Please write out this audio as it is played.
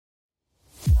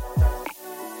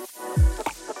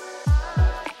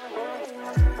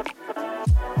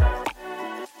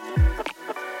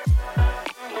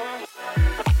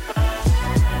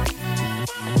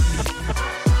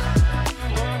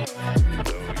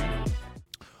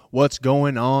What's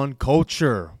going on,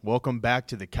 culture? Welcome back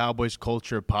to the Cowboys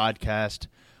Culture Podcast.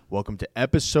 Welcome to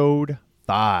episode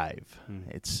 5.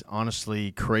 It's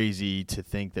honestly crazy to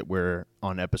think that we're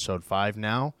on episode 5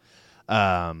 now,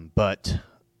 but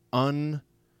I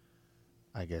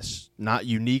guess not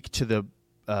unique to the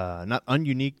not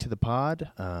ununique to the pod.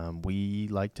 We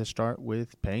like to start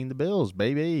with paying the bills,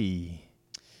 baby.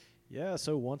 Yeah,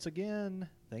 so once again,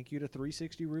 thank you to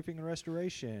 360 Roofing and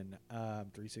Restoration.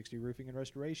 360 Roofing and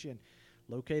Restoration,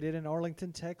 located in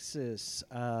Arlington, Texas,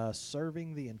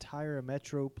 serving the entire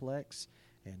Metroplex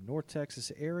and North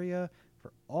Texas area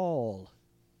for all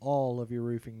of your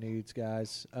roofing needs,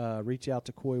 guys. Reach out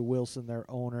to Coy Wilson, their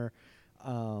owner.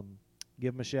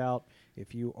 Give them a shout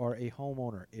if you are a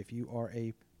homeowner, if you are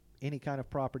any kind of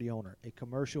property owner, a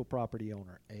commercial property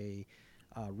owner, a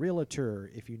realtor,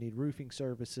 if you need roofing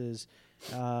services.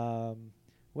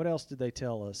 What else did they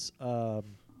tell us?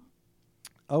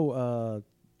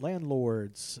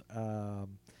 Landlords.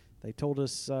 They told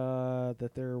us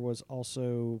that there was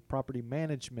also property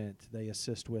management they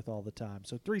assist with all the time.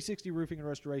 So 360 Roofing and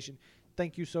Restoration,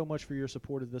 thank you so much for your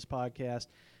support of this podcast.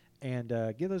 And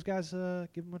give those guys,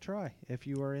 give them a try if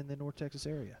you are in the North Texas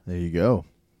area. There you go.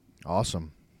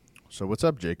 Awesome. So what's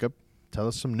up, Jacob? Tell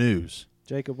us some news.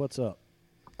 Jacob, what's up?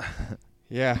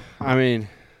 Yeah, I mean,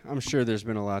 I'm sure there's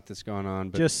been a lot that's gone on,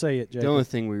 but just say it, Jacob. The only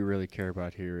thing we really care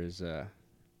about here is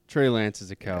Trey Lance is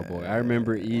a Cowboy. I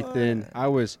remember Ethan. I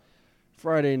was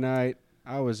Friday night.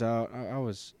 I was out. I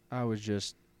was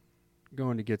just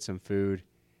going to get some food,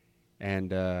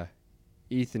 and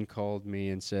Ethan called me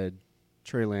and said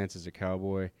Trey Lance is a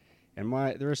Cowboy, and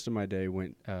the rest of my day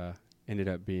ended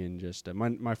up being just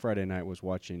my Friday night was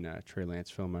watching Trey Lance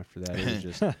film. After that, it was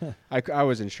just I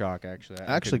was in shock. Actually,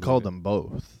 I actually called them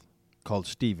both. Called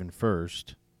Steven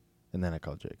first, and then I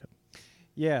called Jacob.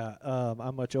 Yeah,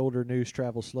 I'm much older. News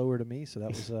travels slower to me, so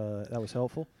that was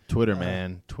helpful. Twitter,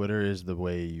 man. Twitter is the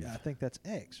wave. I think that's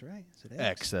X, right? Is it X?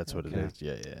 X, that's what it is.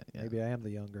 Yeah. Maybe I am the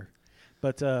younger.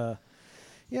 But,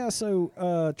 yeah,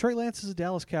 so Trey Lance is a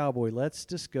Dallas Cowboy. Let's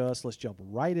jump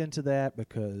right into that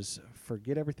because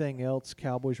forget everything else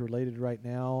Cowboys related right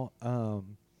now.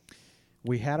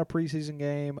 We had a preseason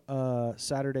game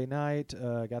Saturday night,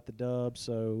 got the dub,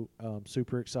 so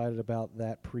super excited about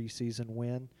that preseason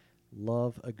win.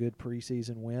 Love a good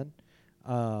preseason win.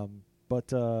 But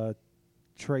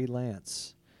Trey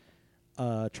Lance.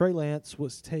 Trey Lance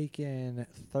was taken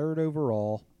 3rd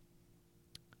overall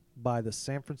by the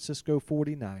San Francisco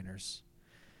 49ers.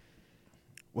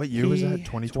 What year was that?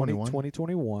 2021?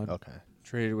 2021. Okay.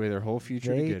 Traded away their whole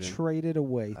future to get him. They traded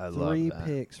away 3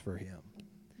 picks for him.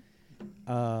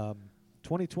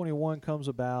 2021 comes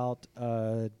about.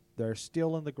 They're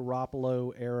still in the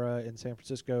Garoppolo era in San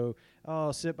Francisco.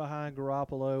 Oh, sit behind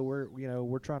Garoppolo.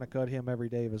 We're trying to cut him every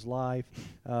day of his life.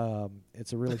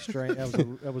 It's a really strange.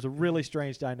 That was a really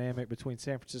strange dynamic between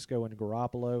San Francisco and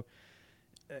Garoppolo.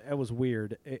 It was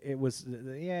weird. It was,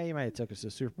 you might have took us to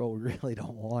the Super Bowl. We really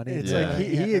don't want it. It's like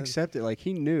he accepted, like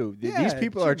he knew. These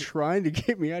people are trying to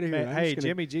get me out of here. Man, hey,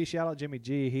 Jimmy G, shout out Jimmy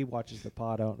G. He watches the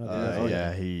pod. I don't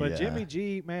know. But Jimmy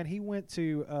G, man, he went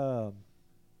to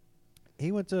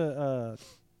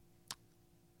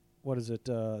what is it?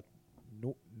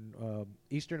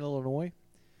 Eastern Illinois.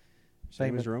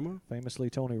 Same as Romo? Famously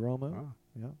Tony Romo. Wow.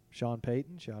 Yeah. Sean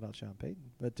Payton. Shout out Sean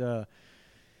Payton. But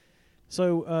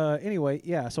so anyway,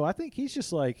 yeah. So I think he's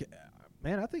just like,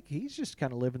 man, I think he's just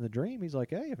kind of living the dream. He's like,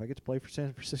 hey, if I get to play for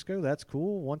San Francisco, that's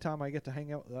cool. One time I got to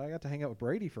hang out with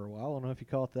Brady for a while. I don't know if you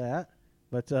call it that,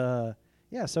 but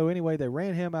yeah. So anyway, they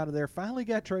ran him out of there. Finally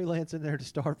got Trey Lance in there to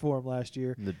start for him last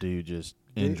year. The dude just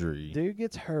injury. Dude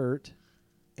gets hurt,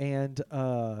 and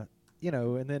and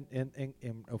then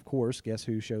and of course, guess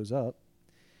who shows up?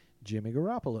 Jimmy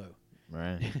Garoppolo.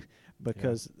 Right.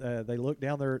 Because they looked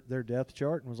down their depth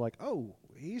chart and was like, oh,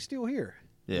 he's still here.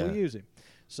 Yeah. We'll use him.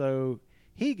 So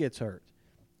he gets hurt.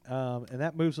 And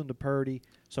that moves him to Purdy.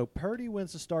 So Purdy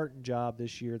wins the starting job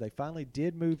this year. They finally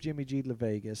did move Jimmy G to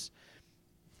Vegas.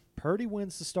 Purdy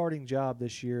wins the starting job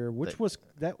this year, which was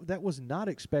not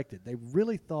expected. They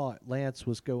really thought Lance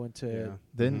was going to. Yeah.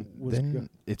 Then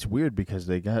it's weird because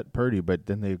they got Purdy, but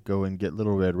then they go and get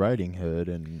Little Red Riding Hood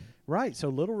and. Right. So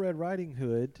Little Red Riding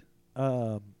Hood.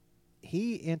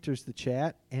 He enters the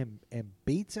chat and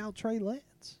beats out Trey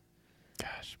Lance.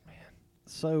 Gosh, man.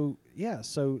 So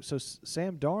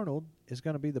Sam Darnold is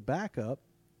going to be the backup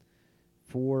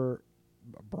for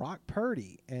Brock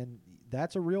Purdy, and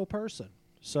that's a real person.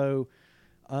 So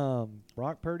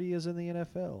Brock Purdy is in the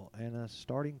NFL and a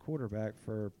starting quarterback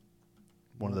for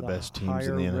one of the best teams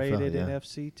in the NFL. Higher-rated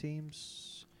NFC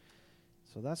teams.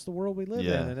 So that's the world we live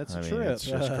in, and it's a trip. It's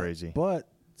just crazy. But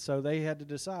So they had to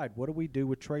decide, what do we do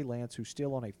with Trey Lance, who's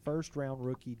still on a first-round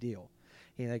rookie deal?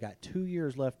 And they got 2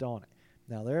 years left on it.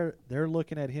 Now they're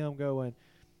looking at him going,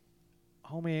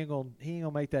 homie he ain't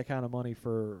gonna make that kind of money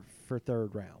for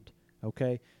third round.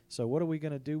 Okay, so what are we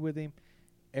gonna do with him?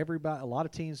 A lot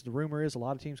of teams. The rumor is a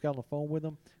lot of teams got on the phone with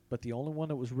him, but the only one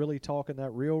that was really talking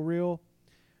that real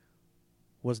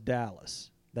was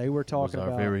Dallas. They were talking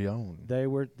about our very own.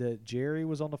 Jerry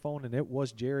was on the phone, and it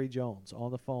was Jerry Jones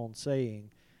on the phone saying,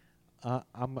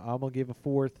 I'm gonna give a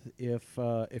fourth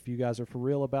if you guys are for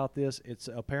real about this. It's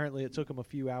apparently it took them a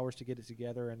few hours to get it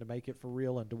together and to make it for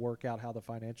real and to work out how the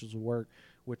financials will work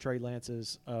with Trey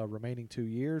Lance's remaining 2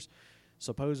 years.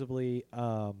 Supposedly,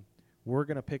 we're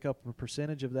going to pick up a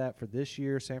percentage of that for this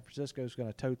year. San Francisco's going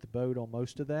to tote the boat on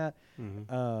most of that,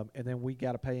 and then we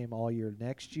got to pay him all year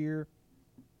next year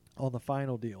on the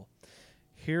final deal.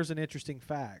 Here's an interesting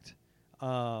fact.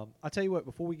 I'll tell you what,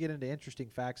 before we get into interesting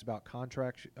facts about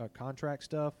contract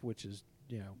stuff, which is,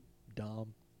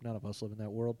 dumb. None of us live in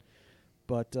that world.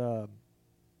 But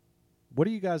what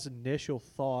are you guys' initial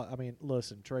thought? I mean,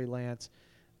 listen, Trey Lance,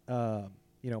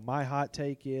 my hot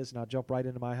take is, and I'll jump right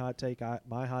into my hot take.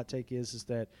 My hot take is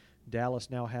that Dallas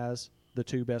now has the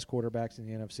 2 best quarterbacks in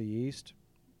the NFC East.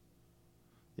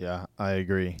 Yeah, I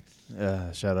agree.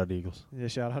 Shout out Eagles. Yeah,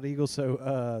 shout out Eagles.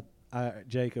 So,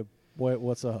 Jacob,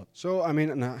 what's up? So, I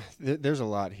mean, there's a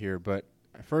lot here, but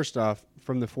first off,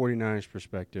 from the 49ers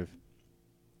perspective,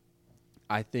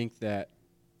 I think that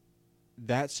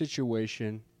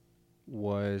situation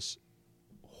was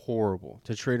horrible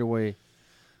to trade away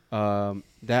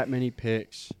that many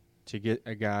picks to get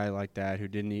a guy like that who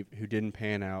didn't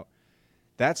pan out.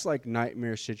 That's like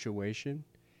nightmare situation.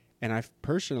 And I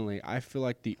feel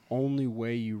like the only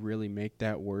way you really make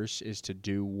that worse is to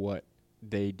do what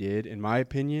they did, in my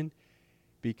opinion,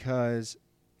 because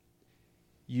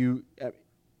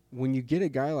when you get a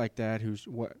guy like that who's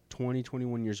 20,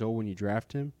 21 years old when you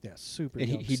draft him, yeah, super.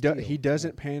 And he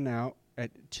doesn't pan out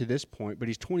to this point, but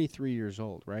he's 23 years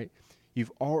old, right?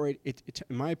 You've already, it's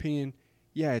in my opinion,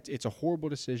 yeah, it's a horrible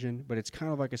decision, but it's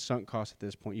kind of like a sunk cost at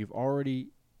this point. It already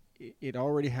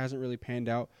hasn't really panned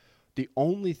out. The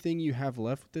only thing you have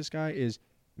left with this guy is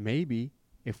maybe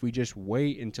if we just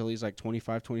wait until he's like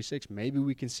 25, 26, maybe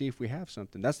we can see if we have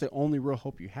something. That's the only real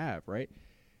hope you have, right?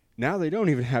 Now they don't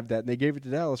even have that, and they gave it to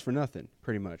Dallas for nothing,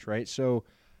 pretty much, right? So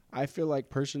I feel like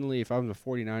personally, if I was a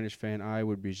 49ers fan,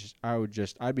 I'd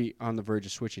be on the verge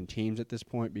of switching teams at this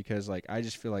point because like I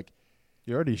just feel like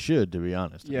you already should, to be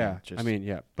honest. Yeah,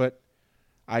 but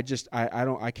I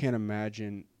can't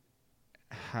imagine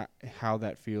how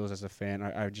that feels as a fan.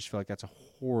 I just feel like that's a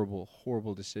horrible,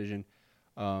 horrible decision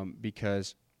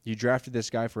because you drafted this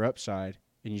guy for upside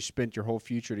and you spent your whole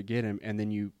future to get him, and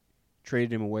then you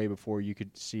traded him away before you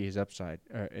could see his upside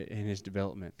in his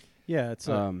development. Yeah, it's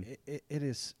it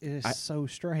is so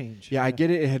strange. Yeah, I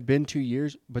get it. It had been 2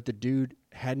 years, but the dude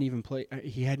hadn't even played.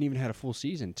 He hadn't even had a full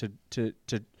season to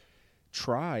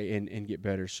try and get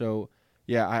better. So.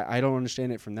 Yeah, I don't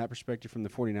understand it from that perspective, from the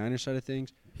 49ers side of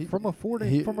things. From a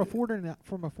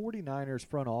 49ers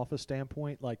front office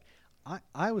standpoint, like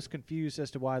I was confused as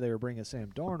to why they were bringing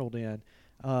Sam Darnold in.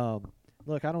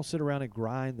 Look, I don't sit around and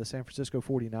grind the San Francisco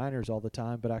 49ers all the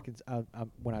time, but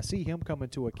when I see him come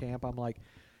into a camp, I'm like,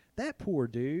 that poor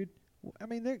dude. I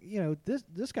mean,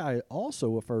 this guy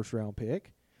also a first-round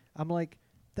pick. I'm like,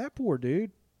 that poor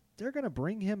dude. They're going to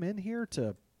bring him in here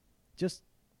to just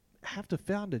have to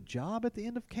find a job at the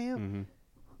end of camp,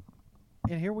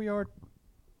 and here we are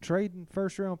trading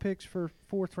first-round picks for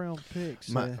fourth-round picks.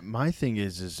 My thing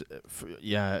is for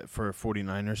a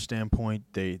 49ers standpoint,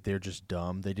 they're just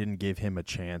dumb. They didn't give him a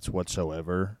chance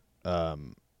whatsoever. I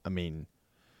mean,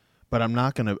 but I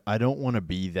don't want to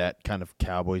be that kind of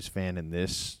Cowboys fan in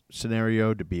this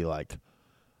scenario to be like,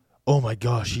 oh my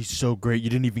gosh, he's so great. You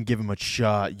didn't even give him a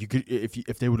shot. You could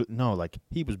if they would like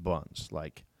he was buns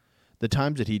like. The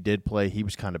times that he did play, he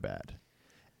was kind of bad.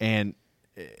 And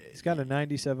he's got a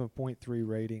 97.3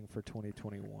 rating for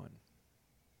 2021.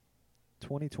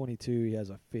 2022, he has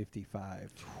a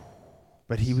 55.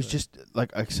 But he was just,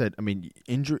 like I said, I mean,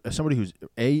 somebody who's,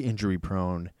 A, injury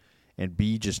prone, and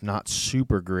B, just not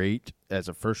super great as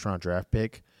a first-round draft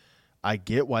pick. I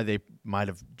get why they might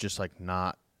have just, like,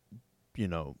 not,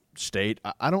 stayed.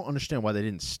 I don't understand why they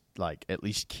didn't, like, at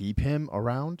least keep him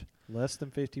around. Less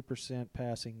than 50%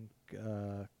 passing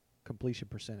completion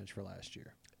percentage for last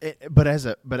year. But as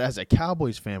a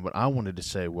Cowboys fan, what I wanted to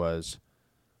say was,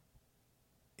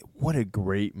 what a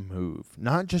great move.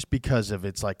 Not just because of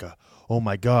it's like oh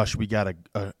my gosh, we got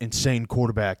a insane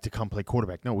quarterback to come play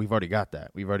quarterback. No, we've already got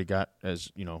that. We've already got,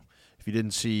 as if you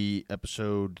didn't see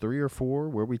episode 3 or 4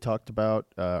 where we talked about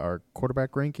our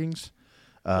quarterback rankings.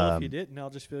 Well, if you didn't,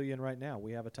 I'll just fill you in right now.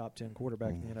 We have a top 10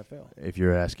 quarterback in the NFL. If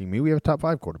you're asking me, we have a top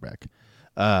 5 quarterback.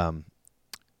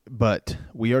 But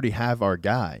we already have our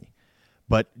guy.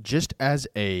 But just as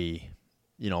a,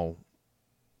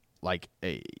 like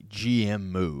a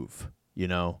GM move,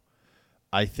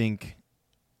 I think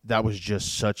that was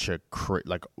just such a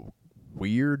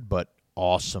weird but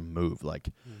awesome move. Like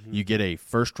you get a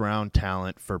first-round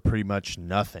talent for pretty much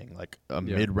nothing, like a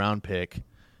mid-round pick.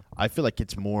 I feel like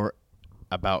it's more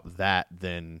about that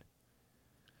than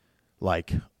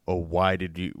like,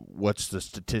 what's the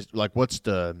statistic? Like, what's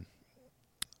the,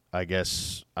 I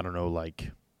guess, I don't know,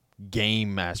 like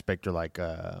game aspect or like,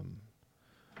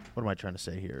 what am I trying to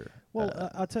say here?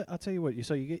 Well, I'll tell you what.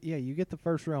 You get the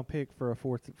first round pick for a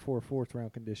fourth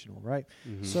round conditional, right?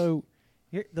 Mm-hmm. So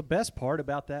the best part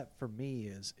about that for me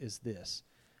is this: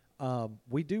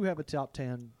 we do have a top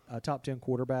 10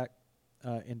 quarterback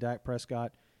in Dak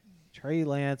Prescott. Trey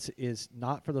Lance is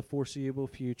not for the foreseeable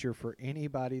future for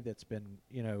anybody that's been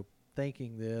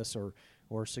thinking this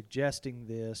or suggesting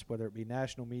this, whether it be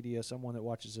national media, someone that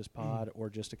watches this pod, or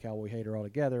just a Cowboy hater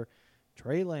altogether.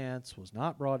 Trey Lance was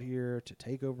not brought here to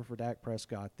take over for Dak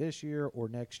Prescott this year or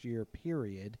next year,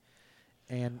 period.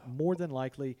 And more than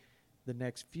likely the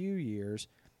next few years.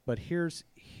 But here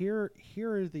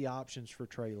are the options for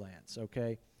Trey Lance,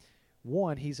 okay?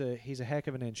 One, he's a heck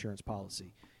of an insurance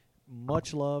policy.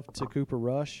 Much love to Cooper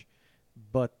Rush,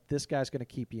 but this guy's going to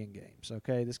keep you in games,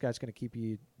 okay? This guy's going to keep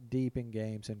you deep in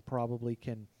games and probably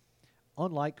can,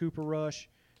 unlike Cooper Rush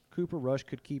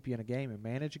could keep you in a game and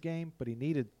manage a game, but he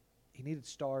needed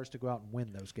stars to go out and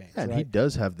win those games. And right? he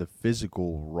does have the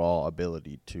physical, raw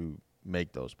ability to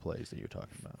make those plays that you're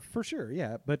talking about. For sure,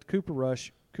 yeah. But Cooper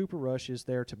Rush is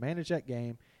there to manage that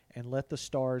game and let the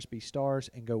stars be stars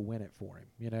and go win it for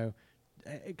him.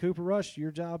 Cooper Rush,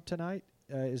 your job tonight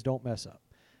is don't mess up.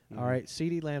 All right,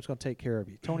 CeeDee Lamb's going to take care of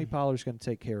you. Tony Pollard's going to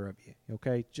take care of you.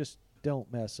 Okay, just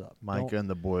don't mess up. Micah and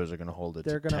the boys are going to hold it.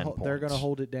 They're going to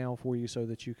hold it down for you so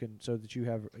that you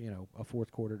have a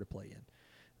fourth quarter to play in.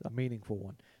 A meaningful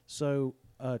one. So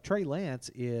Trey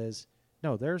Lance there's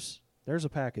a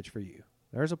package for you.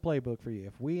 There's a playbook for you.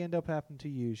 If we end up having to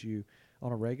use you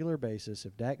on a regular basis,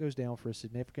 if Dak goes down for a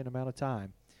significant amount of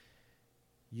time,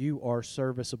 you are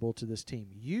serviceable to this team.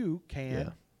 You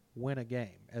can win a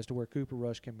game as to where Cooper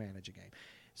Rush can manage a game.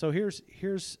 So here's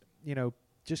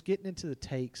just getting into the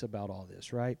takes about all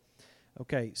this, right?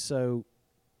 Okay, so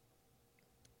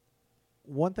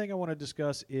one thing I want to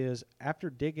discuss is after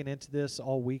digging into this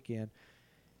all weekend,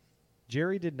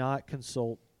 Jerry did not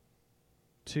consult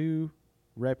 2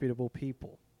 reputable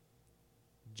people.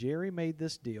 Jerry made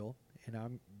this deal,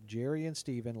 and Jerry and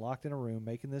Steven locked in a room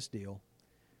making this deal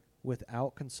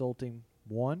without consulting,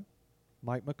 one,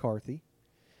 Mike McCarthy,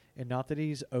 and not that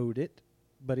he's owed it,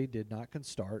 but he did not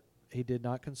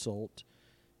consult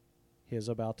his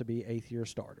about-to-be 8th-year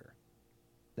starter,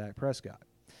 Dak Prescott.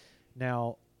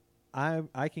 Now,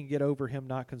 I can get over him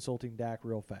not consulting Dak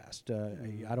real fast.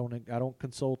 I don't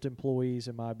consult employees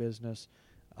in my business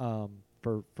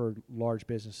for large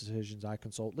business decisions. I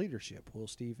consult leadership. Well,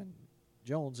 Stephen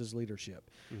Jones is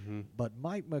leadership, but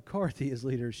Mike McCarthy is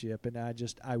leadership, and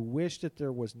I wish that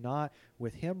there was not,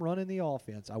 with him running the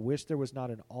offense, I wish there was not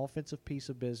an offensive piece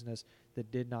of business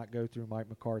that did not go through Mike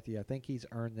McCarthy. I think he's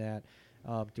earned that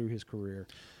through his career.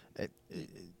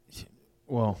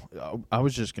 Well, I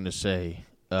was just going to say.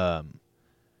 I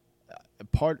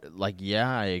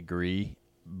agree,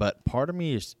 but part of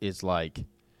me is like,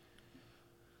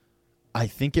 I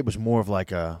think it was more of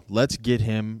like let's get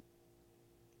him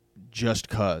just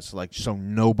cause, like, so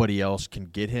nobody else can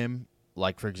get him.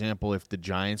 Like, for example, if the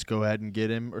Giants go ahead and get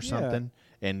him or something,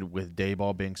 and with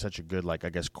Dayball being such a good, like, I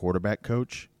guess, quarterback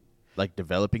coach, like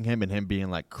developing him and him being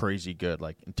like crazy good,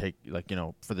 like, and take, like,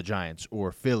 for the Giants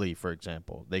or Philly, for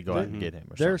example, they go out and get him.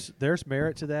 Or there's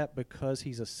merit to that because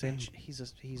he's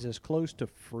as close to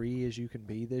free as you can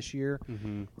be this year,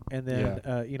 and then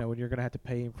when you're going to have to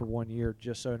pay him for 1 year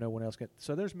just so no one else can.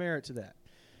 So there's merit to that.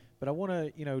 But I want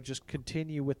to just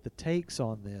continue with the takes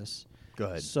on this. Go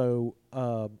ahead. So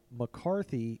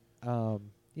McCarthy, kind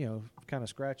of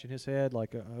scratching his head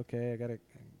like, okay, I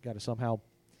got to somehow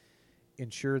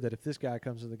ensure that if this guy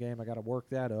comes to the game, I got to work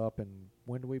that up. And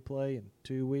when do we play? In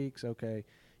 2 weeks? Okay,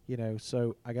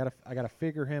 so I got to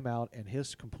figure him out and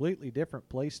his completely different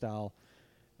play style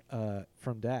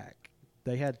from Dak.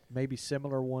 They had maybe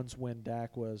similar ones when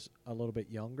Dak was a little bit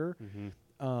younger,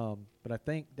 but I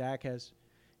think Dak has,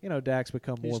 Dak's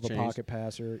become more of a pocket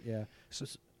passer. Yeah. So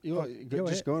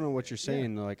just going on what you're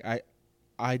saying, like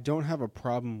I don't have a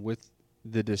problem with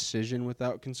the decision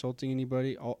without consulting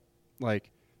anybody,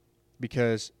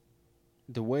 because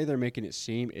the way they're making it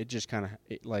seem, it just kind of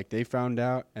like they found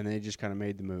out and they just kind of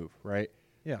made the move, right?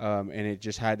 Yeah. And it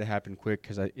just had to happen quick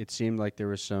because it seemed like there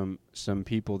was some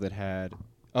people that had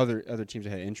other teams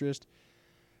that had interest.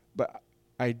 But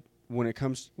when it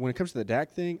comes to the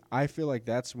Dak thing, I feel like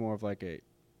that's more of like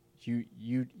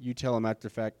you tell them after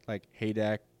the fact, like, hey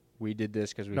Dak, we did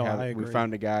this because we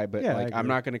found a guy, but I'm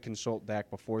not going to consult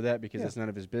Dak before that because it's none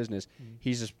of his business. Mm-hmm.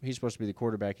 He's supposed to be the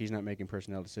quarterback. He's not making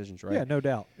personnel decisions, right? Yeah, no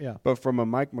doubt. Yeah. But from a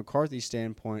Mike McCarthy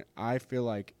standpoint, I feel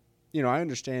like, I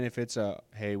understand if it's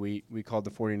hey, we called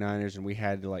the 49ers and we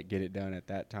had to like get it done at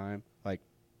that time, like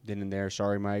then and there.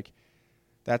 Sorry, Mike.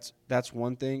 That's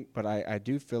one thing, but I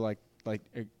do feel like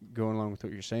going along with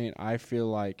what you're saying, I feel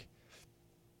like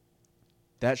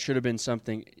that should have been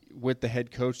something with the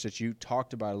head coach that you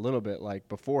talked about a little bit, like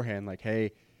beforehand, like,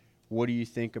 hey, what do you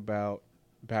think about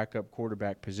backup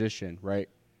quarterback position, right?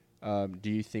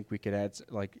 Do you think we could add,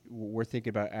 like, we're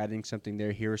thinking about adding something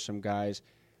there. Here are some guys.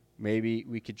 Maybe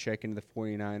we could check into the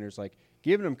 49ers, like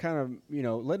giving them kind of,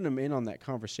 letting them in on that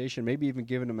conversation, maybe even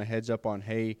giving them a heads up on,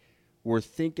 hey, we're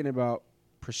thinking about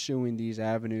pursuing these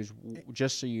avenues,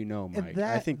 just so you know, Mike.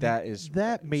 I think that is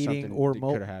that meeting or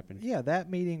could have happened. Yeah,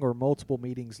 that meeting or multiple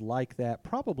meetings like that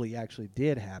probably actually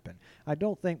did happen. I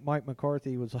don't think Mike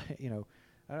McCarthy was like,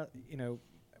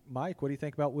 Mike, what do you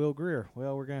think about Will Grier?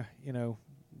 Well, we're gonna,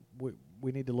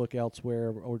 we need to look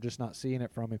elsewhere, or just not seeing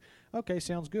it from him. Okay,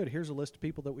 sounds good. Here's a list of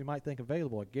people that we might think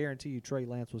available. I guarantee you Trey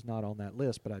Lance was not on that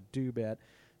list, but I do bet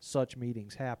such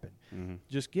meetings happen. Mm-hmm.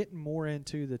 Just getting more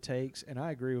into the takes, and I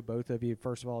agree with both of you.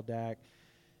 First of all, Dak,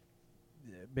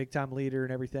 big time leader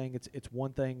and everything. It's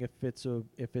one thing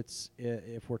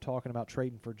if we're talking about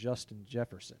trading for Justin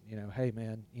Jefferson. Hey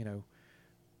man,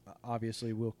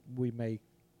 obviously we may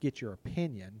get your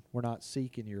opinion. We're not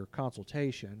seeking your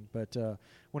consultation, but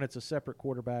when it's a separate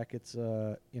quarterback, it's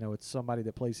it's somebody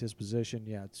that plays his position.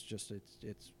 Yeah, it's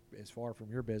as far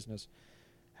from your business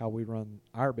how we run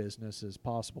our business as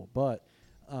possible. But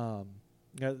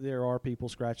there are people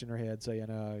scratching their head saying,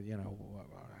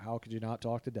 how could you not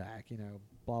talk to Dak?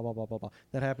 Blah blah blah blah blah.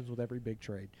 That happens with every big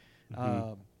trade,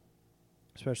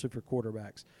 especially for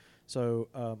quarterbacks. So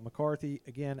McCarthy,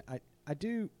 again, I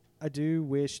do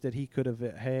wish that he could have.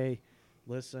 Hey,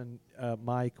 listen,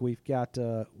 Mike, we've got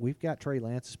Trey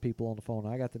Lance's people on the phone.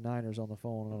 I got the Niners on the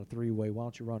phone on a three-way. Why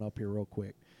don't you run up here real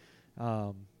quick?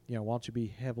 Why don't you be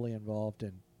heavily involved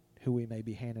in who we may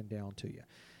be handing down to you?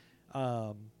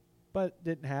 But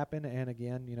didn't happen. And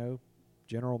again,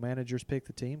 general managers pick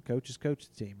the team, coaches coach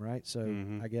the team, right? So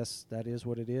I guess that is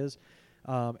what it is.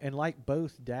 And like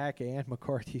both Dak and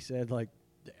McCarthy said, like,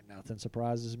 nothing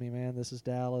surprises me, man. This is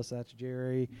Dallas. That's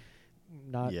Jerry.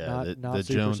 Not the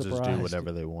super Joneses surprised. do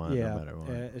whatever they want, no matter what.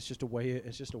 It's just a way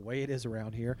it is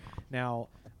around here. Now,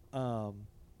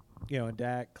 and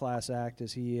Dak, class act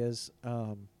as he is,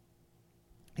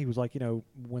 he was like,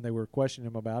 when they were questioning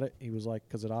him about it, he was like,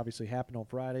 because it obviously happened on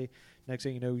Friday. Next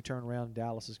thing you know, you turn around and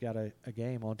Dallas has got a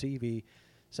game on TV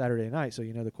Saturday night, so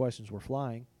the questions were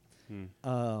flying.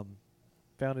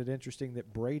 Found it interesting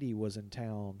that Brady was in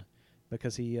town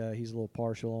because he's a little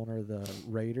partial owner of the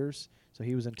Raiders, so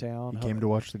he was in town. He came to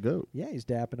watch the GOAT. Yeah, he's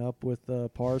dapping up with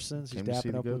Parsons. He's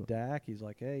dapping up with Dak. He's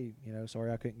like, hey,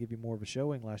 sorry I couldn't give you more of a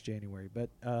showing last January. But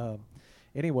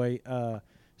anyway,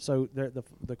 so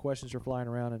the questions are flying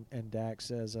around, and Dak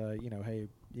says, hey,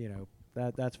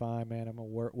 that's fine, man. I'm going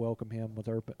to welcome him with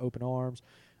open arms.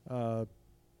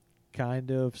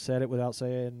 Kind of said it without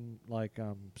saying, like,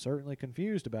 I'm certainly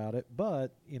confused about it,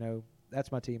 but, that's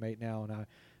my teammate now, and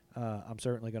I'm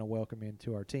certainly going to welcome him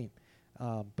to our team.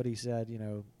 But he said,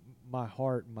 my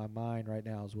heart and my mind right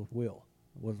now is with Will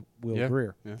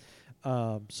Grier.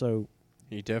 Yeah. So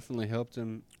he definitely helped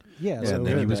him. Yeah, so and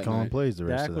then he was calling plays the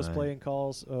rest Dak of the night. Dak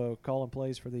was calling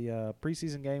plays for the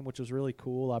preseason game, which was really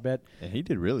cool. I bet. And he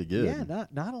did really good. Yeah,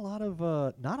 not a lot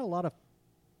of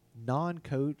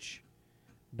non-coach,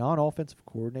 non-offensive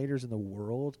coordinators in the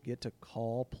world get to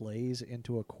call plays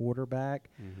into a quarterback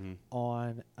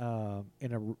on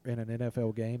in an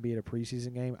NFL game, be it a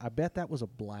preseason game. I bet that was a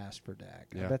blast for Dak.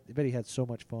 Yeah. I bet he had so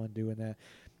much fun doing that.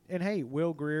 And hey,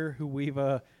 Will Grier, who we've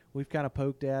kind of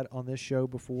poked at on this show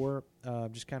before,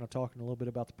 just kind of talking a little bit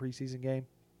about the preseason game.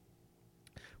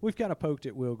 We've kind of poked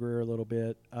at Will Grier a little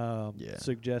bit,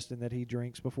 suggesting that he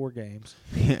drinks before games.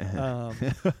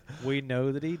 We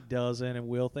know that he doesn't, and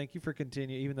Will, thank you for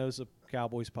continuing. Even though it's a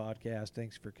Cowboys podcast,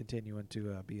 thanks for continuing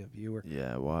to be a viewer.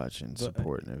 Yeah, watch and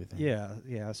support and everything.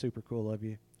 Yeah, super cool of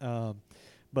you.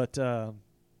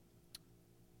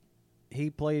 he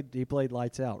played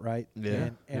lights out, right? Yeah.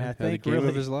 And I Had think the game really,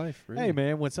 of his life. Really. hey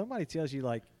man, when somebody tells you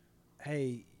like,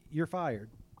 hey, you're fired,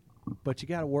 but you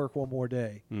got to work one more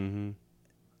day. Mm-hmm.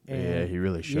 Yeah, he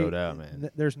really showed out, man.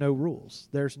 There's no rules.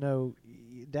 There's no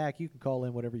Dak. You can call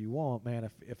in whatever you want, man.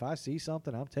 If I see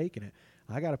something, I'm taking it.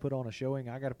 I got to put on a showing.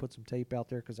 I got to put some tape out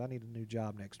there because I need a new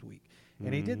job next week.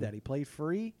 And he did that. He played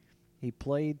free. He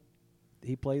played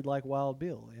like Wild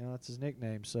Bill. You know, that's his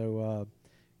nickname. So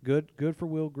good for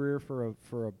Will Greer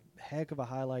for a heck of a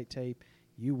highlight tape.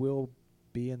 You will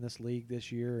be in this league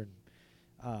this year,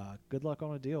 and good luck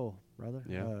on a deal, brother.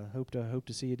 Yeah. Hope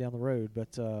to see you down the road.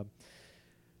 But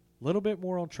little bit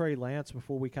more on Trey Lance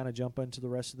before we kind of jump into the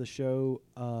rest of the show.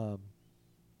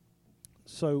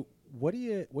 So what do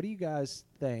you guys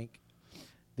think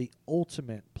the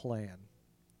ultimate plan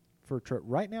for Trey?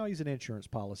 Right now he's an insurance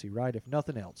policy, right? If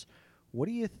nothing else, what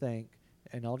do you think?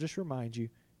 And I'll just remind you,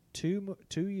 2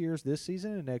 years this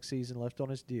season and next season left on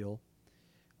his deal.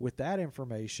 With that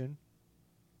information,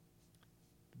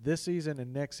 this season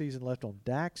and next season left on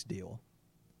Dak's deal.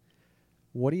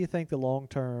 What do you think the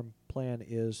long-term plan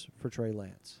is for Trey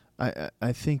Lance?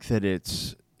 I think that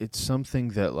it's something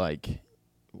that, like,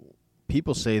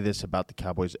 people say this about the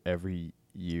Cowboys every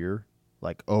year,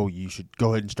 like, oh, you should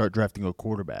go ahead and start drafting a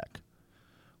quarterback.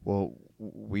 Well,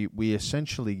 we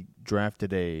essentially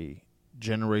drafted a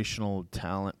generational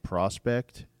talent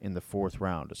prospect in the 4th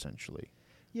round, essentially.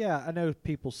 Yeah, I know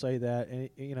people say that, and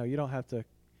you know, you don't have to.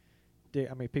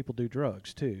 I mean, people do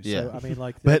drugs too. Yeah. So I mean,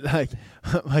 like, but like,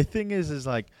 my thing is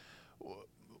like,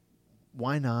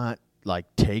 why not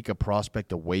like take a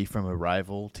prospect away from a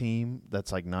rival team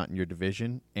that's like not in your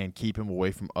division and keep him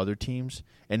away from other teams?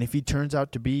 And if he turns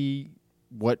out to be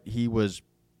what he was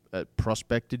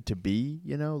prospected to be,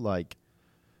 you know, like,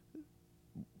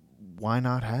 why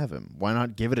not have him? Why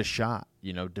not give it a shot?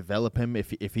 You know, develop him.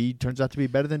 If he turns out to be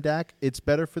better than Dak, it's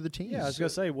better for the team. Yeah, I was gonna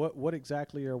say, what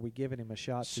exactly are we giving him a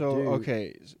shot to do?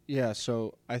 Okay, yeah.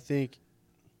 So I think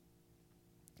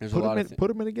there's a lot of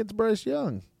put him in against Bryce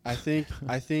Young. I think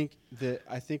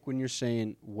when you're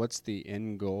saying what's the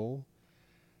end goal,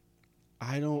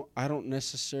 I don't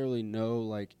necessarily know.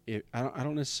 Like, if I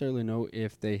don't necessarily know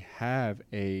if they have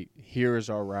a here is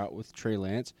our route with Trey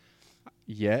Lance.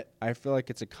 Yet I feel like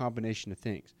it's a combination of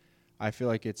things. I feel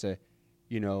like it's a,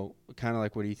 you know, kind of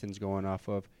like what Ethan's going off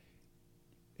of.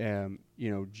 You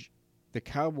know, the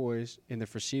Cowboys in the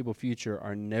foreseeable future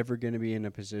are never going to be in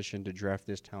a position to draft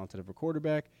this talented of a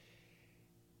quarterback.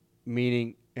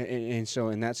 Meaning, and so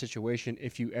in that situation,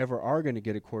 if you ever are going to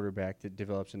get a quarterback that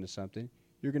develops into something,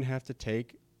 you're going to have to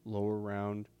take lower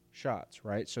round shots,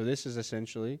 right? So this is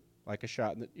essentially like a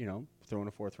shot that, you know, throwing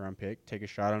a 4th round pick, take a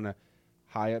shot on a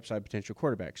high upside potential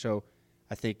quarterback. So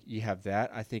I think you have that.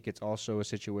 I think it's also a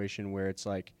situation where it's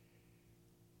like,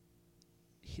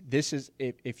 this is,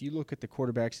 if you look at the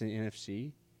quarterbacks in the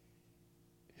NFC,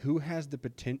 who has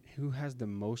the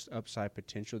most upside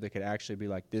potential that could actually be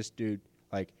like this dude,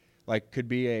 like could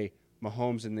be a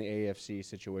Mahomes in the AFC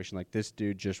situation, like this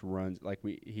dude just runs, like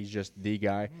he's just the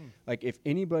guy. Like if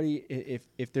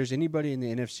there's anybody in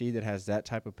the NFC that has that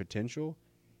type of potential,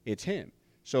 it's him.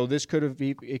 So this could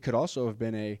also have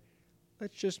been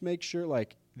let's just make sure,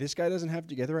 like, this guy doesn't have it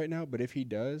together right now, but if he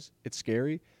does, it's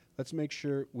scary. Let's make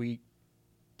sure we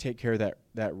take care of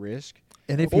that risk.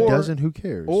 And if he doesn't, who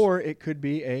cares? Or it could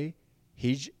be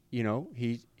we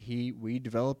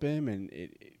develop him and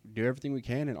do everything we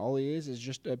can, and all he is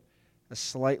just a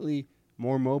slightly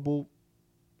more mobile,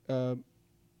 or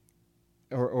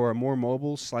a more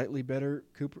mobile, slightly better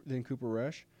Cooper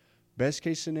Rush. Best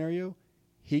case scenario,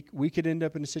 we could end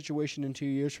up in a situation in 2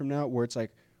 years from now where it's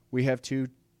like we have 2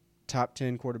 top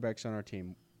 10 quarterbacks on our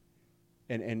team,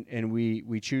 and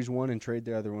we choose one and trade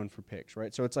the other one for picks,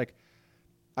 right? So it's like,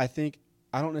 I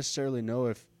don't necessarily know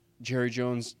if Jerry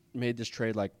Jones made this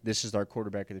trade like this is our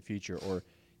quarterback of the future, or,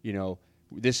 you know,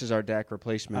 this is our Dak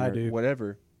replacement, or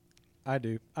whatever. I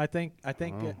do. I think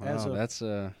as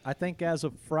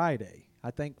of Friday,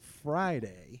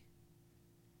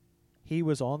 he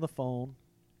was on the phone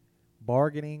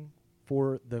bargaining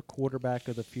for the quarterback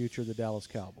of the future, the Dallas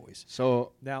Cowboys.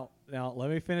 So now let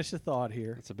me finish the thought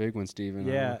here. That's a big one, Steven.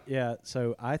 Yeah.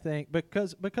 So I think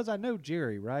because I know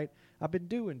Jerry, right? I've been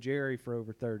doing Jerry for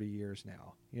over 30 years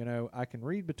now. You know, I can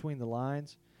read between the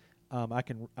lines. I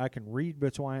can read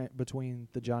between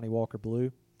the Johnny Walker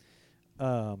Blue.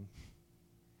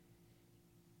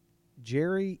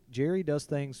 Jerry does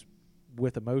things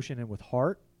with emotion and with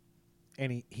heart.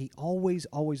 And he always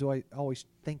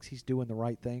thinks he's doing the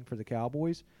right thing for the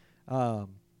Cowboys. And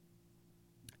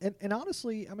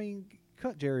honestly, I mean,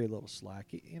 cut Jerry a little slack.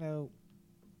 You know,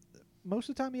 most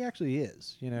of the time he actually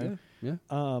is. You know.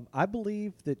 Yeah. I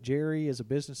believe that Jerry is a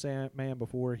businessman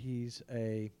before he's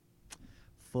a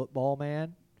football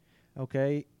man.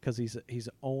 Okay, because he's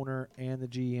an owner and the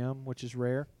GM, which is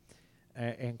rare,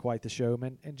 and quite the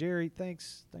showman. And Jerry,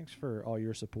 thanks for all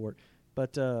your support.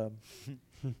 But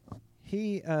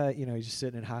he, he's just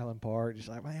sitting in Highland Park, just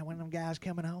like, man, when them guys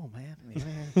coming home, man?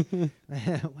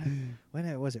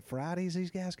 when was it Fridays? These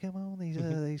guys come on,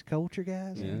 these culture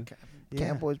guys. Yeah.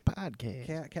 Cowboys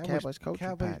podcast. Cowboys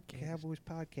culture podcast. Cowboys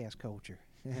podcast culture.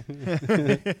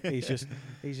 he's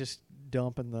just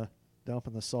dumping the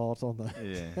salt on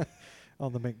the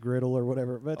on the McGriddle or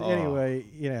whatever. But anyway,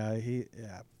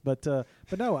 But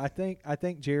no, I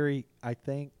think Jerry,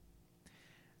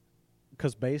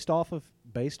 because based off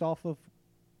of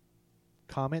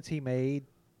comments he made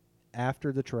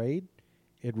after the trade,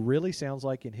 it really sounds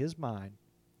like in his mind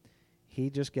he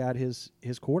just got his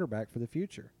quarterback for the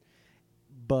future.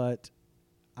 But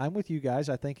I'm with you guys.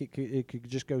 I think it could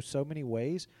just go so many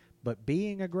ways. But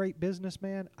being a great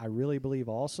businessman, I really believe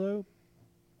also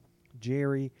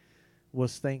Jerry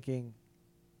was thinking,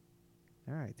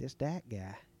 all right, this Dak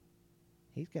guy,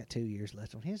 he's got 2 years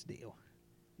left on his deal,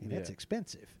 and that's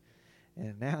expensive.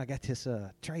 And now I got this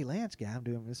Trey Lance guy. I'm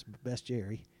doing this best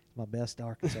Jerry, my best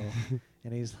Arkansas.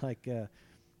 And he's like,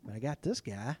 I got this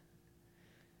guy,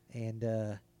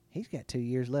 and he's got 2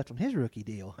 years left on his rookie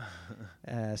deal.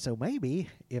 So maybe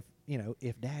if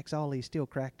Dak's all he's still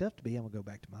cracked up to be, I'm going to go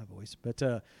back to my voice. But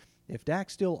if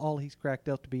Dak's still all he's cracked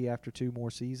up to be after 2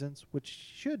 more seasons, which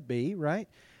should be, right,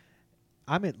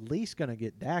 I'm at least going to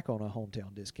get Dak on a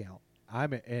hometown discount.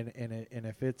 And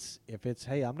if it's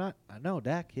hey, I know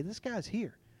Dak, hey, this guy's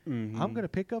here. Mm-hmm. I'm going to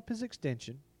pick up his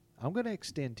extension. I'm going to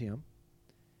extend him.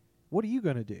 What are you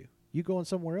going to do? You going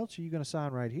somewhere else, or are you going to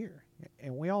sign right here?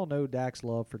 And we all know Dak's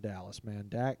love for Dallas, man.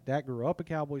 Dak grew up a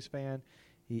Cowboys fan.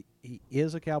 He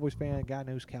is a Cowboys fan. Guy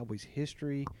knows Cowboys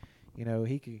history. You know,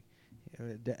 he could.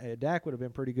 Dak would have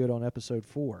been pretty good on episode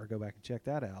 4. Go back and check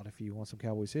that out if you want some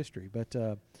Cowboys history. But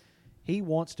he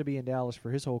wants to be in Dallas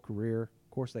for his whole career.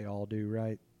 Of course, they all do,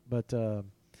 right? But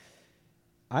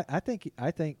I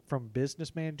think from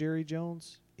businessman Jerry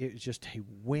Jones, it was just a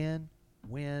win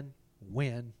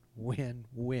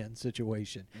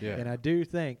situation. Yeah. And I do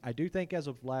think as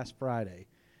of last Friday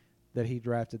that he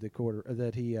drafted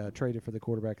he traded for the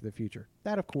quarterback of the future.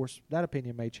 That, of course, that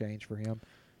opinion may change for him.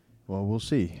 Well, we'll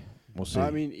see.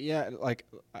 I mean,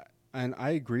 and I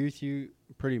agree with you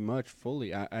pretty much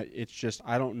fully. It's just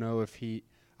I don't know if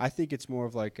I think it's more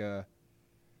of like I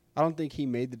don't think he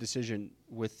made the decision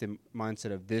with the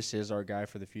mindset of this is our guy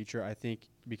for the future. I think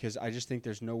because I just think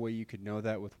there's no way you could know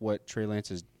that with what Trey Lance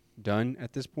has done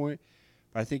at this point.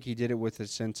 But I think he did it with a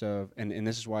sense of, and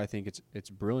this is why I think it's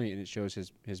brilliant and it shows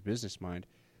his business mind.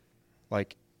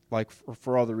 Like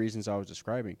for all the reasons I was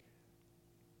describing,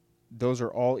 those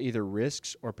are all either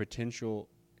risks or potential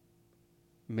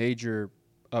major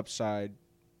upside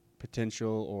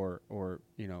potential or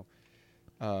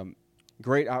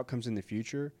great outcomes in the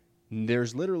future.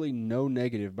 There's literally no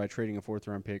negative by trading a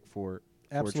 4th-round pick for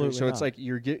Absolutely. So it's like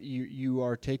you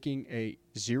are taking a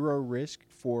zero risk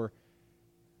for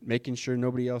making sure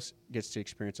nobody else gets to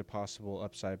experience a possible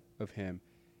upside of him,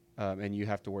 and you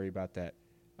have to worry about that.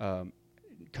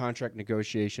 Contract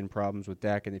negotiation problems with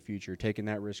Dak in the future, taking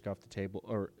that risk off the table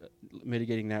or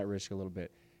mitigating that risk a little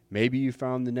bit. Maybe you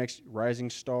found the next rising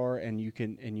star and you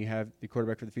have the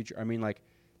quarterback for the future. I mean, like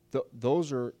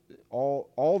those are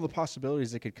all the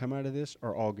possibilities that could come out of this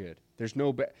are all good. There's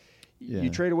no you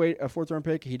trade away a 4th-round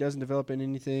pick, he doesn't develop in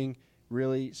anything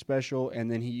really special,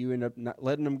 and then you end up not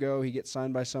letting him go. He gets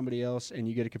signed by somebody else, and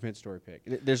you get a compensatory pick.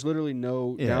 There's literally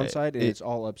no downside, and it's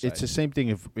all upside. It's the same thing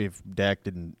if Dak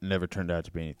never turned out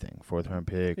to be anything. 4th-round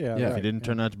pick. Yeah. If he didn't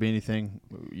turn out to be anything,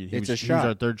 he was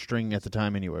our 3rd string at the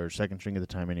time anyway, or 2nd string at the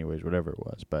time anyways, whatever it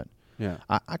was. But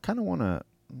I kind of want to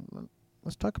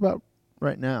let's talk about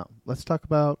right now. Let's talk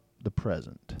about the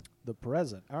present. The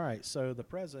present. All right. So the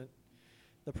present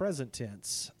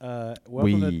tense.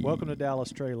 Welcome to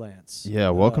Dallas, Trey Lance.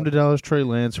 Yeah, welcome to Dallas, Trey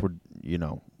Lance.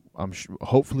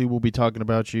 Hopefully we'll be talking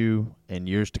about you in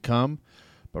years to come.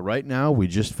 But right now, we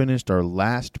just finished our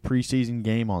last preseason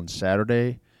game on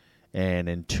Saturday, and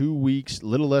in 2 weeks,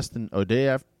 a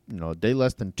day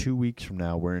less than 2 weeks from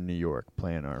now, we're in New York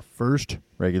playing our first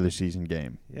regular season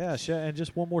game. Yeah, and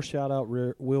just one more shout out,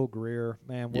 Will Greer,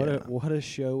 man, what a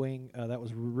showing! That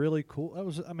was really cool. I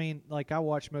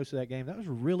watched most of that game. That was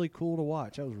really cool to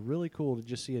watch. That was really cool to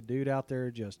just see a dude out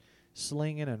there just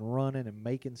slinging and running and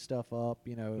making stuff up.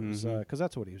 You know, it was because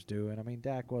that's what he was doing. I mean,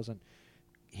 Dak wasn't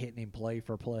hitting him play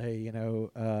for play. You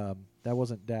know, that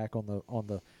wasn't Dak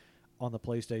on on the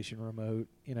PlayStation remote.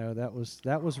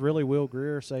 That was really Will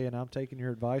Greer saying, "I'm taking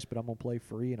your advice, but I'm gonna play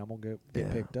free and I'm gonna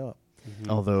get picked up."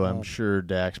 Mm-hmm. Although I'm sure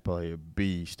Dak's probably a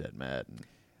beast at Madden.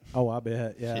 Oh, I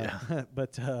bet, yeah.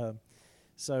 But Kyler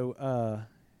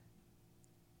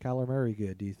Murray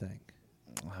good? Do you think?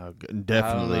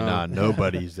 Definitely not.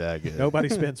 Nobody's that good. Nobody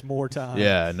spends more time.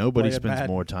 Yeah, nobody playing spends Madden.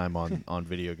 more time on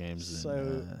video games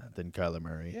than Kyler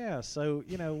Murray. Yeah, so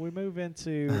we move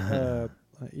into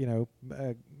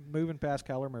moving past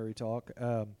Kyler Murray talk.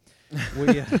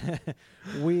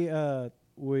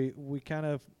 We kind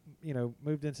of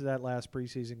moved into that last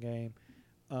preseason game.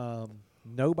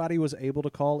 Nobody was able to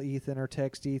call Ethan or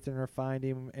text Ethan or find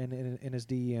him in his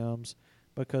DMs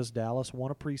because Dallas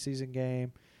won a preseason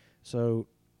game. So,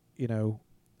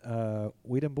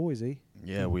 we done Boise.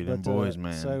 Yeah, we done boys,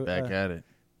 man. so, Back at it.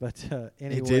 But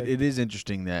anyway, It is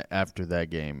interesting that after that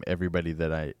game, everybody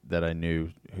that I knew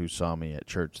who saw me at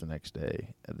church the next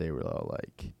day, they were all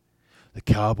like, "The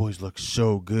Cowboys look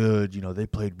so good. They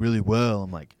played really well."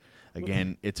 I'm like,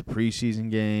 again, it's a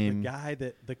preseason game. the guy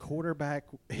that the quarterback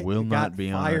will got not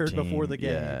be on our fired team before the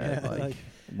game. Yeah, Yeah, like,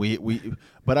 we.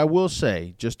 But I will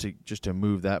say, just to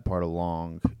move that part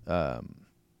along.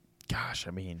 Gosh,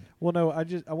 I mean. Well, no,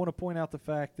 I want to point out the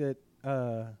fact that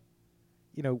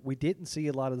we didn't see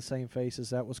a lot of the same faces.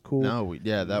 That was cool. No,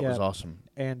 that was awesome.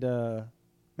 And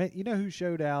man, you know who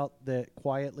showed out? That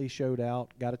quietly showed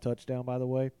out, got a touchdown, by the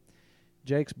way.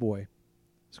 Jake's boy,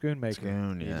 Schoonmaker.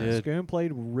 Schoon, yeah. He did. Schoon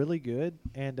played really good,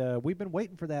 and we've been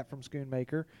waiting for that from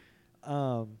Schoonmaker.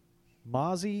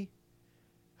 Mozzie,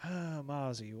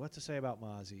 what to say about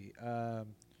Mozzie?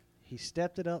 He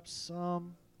stepped it up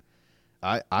some.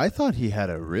 I thought he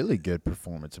had a really good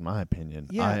performance, in my opinion.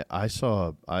 Yeah. I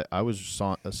was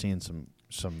seeing some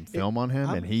film on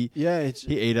him, and he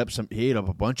ate up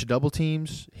a bunch of double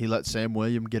teams. He let Sam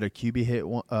Williams get a QB hit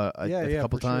a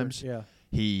couple times. Sure. Yeah.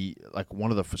 He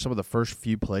some of the first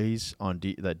few plays on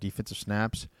that defensive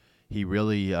snaps, he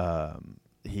really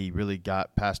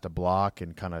got past a block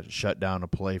and kind of shut down a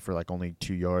play for like only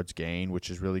 2 yards gain,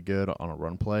 which is really good on a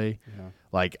run play. Yeah.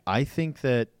 Like, I think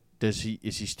that. Is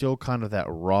he still kind of that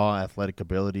raw athletic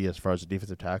ability as far as a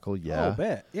defensive tackle? Yeah. Oh,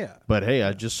 bet. Yeah. But hey,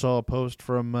 I just saw a post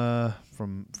from I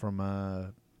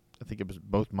think it was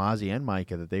both Mozzie and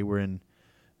Micah that they were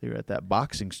at that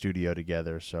boxing studio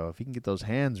together. So if he can get those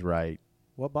hands right.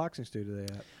 What boxing studio are they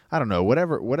at? I don't know.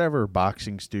 Whatever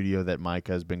boxing studio that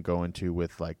Micah has been going to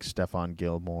with like Stephon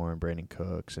Gilmore and Brandon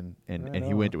Cooks and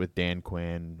he went with Dan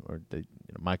Quinn or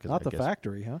Micah's Not the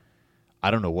factory, huh? I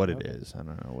don't know what it is. I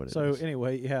don't know what it is. So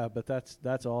anyway, yeah, but that's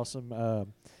awesome.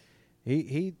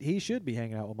 He should be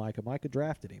hanging out with Micah. Micah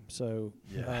drafted him, so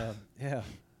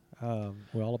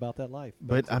we're all about that life.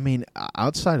 But I mean,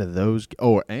 outside of those,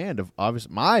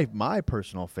 obviously my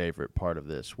personal favorite part of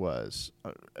this was,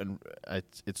 and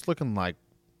it's looking like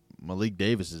Malik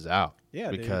Davis is out.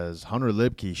 Yeah, because Hunter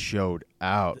Lipke showed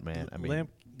out, man. I mean,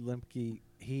 Limke,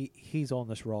 he's on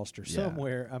this roster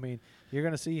somewhere. I mean, you're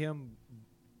going to see him.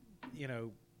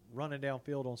 Running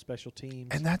downfield on special teams.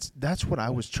 And that's what I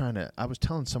was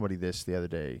telling somebody this the other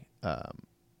day. I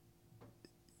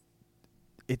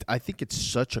think it's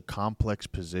such a complex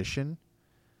position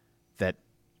that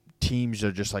teams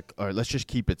are just like, all right, let's just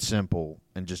keep it simple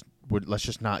and let's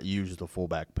just not use the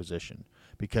fullback position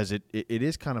because it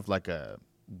is kind of like a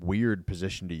weird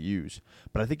position to use.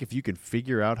 But I think if you can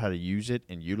figure out how to use it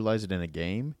and utilize it in a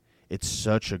game, it's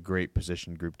such a great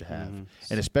position group to have,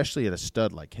 and especially at a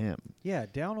stud like him. Yeah,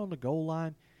 down on the goal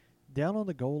line.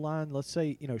 Let's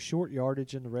say short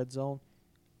yardage in the red zone.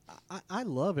 I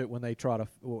love it when they try to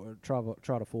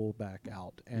full back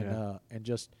out and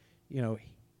just you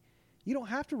don't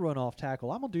have to run off tackle.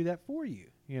 I'm gonna do that for you.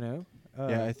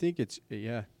 I think it's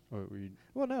Well,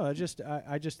 no, I just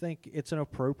think it's an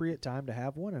appropriate time to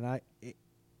have one, and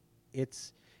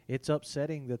it's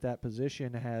upsetting that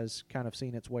position has kind of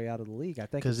seen its way out of the league. I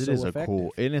think because it's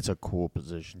it's a cool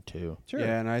position too. Sure.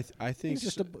 Yeah, and I think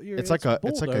it's like a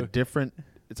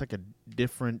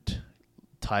different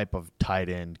type of tight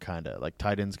end kind of like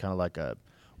tight end's kind of like a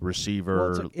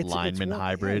receiver lineman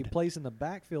hybrid. Yeah, he plays in the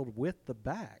backfield with the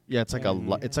back. Yeah, it's like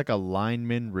a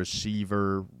lineman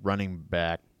receiver running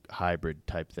back hybrid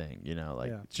type thing.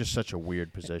 It's just such a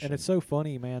weird position. And it's so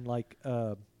funny, man. Like.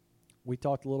 We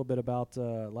talked a little bit about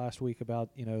last week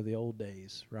about the old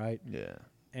days, right? Yeah.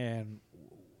 And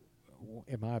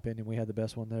in my opinion, we had the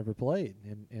best one that ever played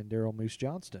in Daryl Moose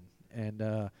Johnston. And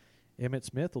Emmitt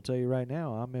Smith will tell you right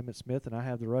now, I'm Emmitt Smith, and I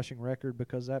have the rushing record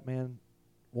because that man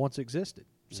once existed.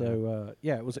 So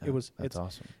it was That's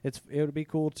awesome. It would be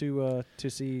cool to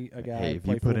see a guy. Hey, if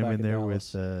play you put him fullback in there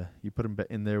Dallas.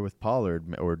 with in there with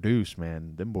Pollard or Deuce,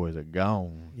 man, them boys are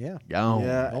gone. Yeah. Gone.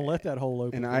 Yeah. Don't let that hole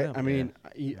open. And for them. I mean,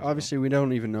 obviously we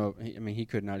don't even know. He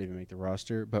could not even make the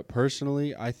roster. But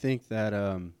personally, I think that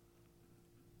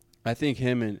I think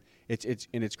him and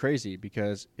it's crazy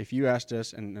because if you asked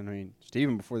us, and I mean,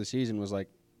 Steven before the season was like,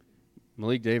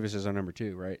 Malik Davis is our number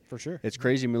 2, right? For sure. It's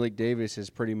crazy. Malik Davis is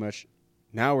pretty much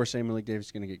now we're saying Malik Davis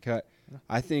is going to get cut. Yeah.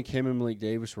 I think him and Malik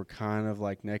Davis were kind of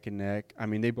like neck and neck. I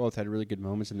mean, they both had really good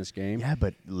moments in this game. Yeah,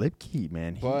 but Lipke,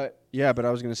 man. But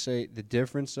I was going to say the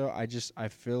difference, though, I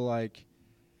feel like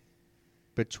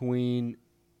between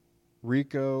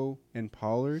Rico and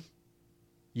Pollard,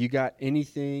 you got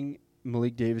anything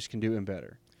Malik Davis can do and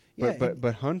better. Yeah,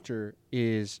 But Hunter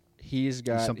he's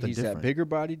that bigger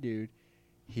body dude.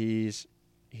 He's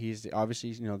obviously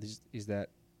he's that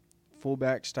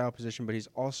fullback style position, but he's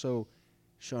also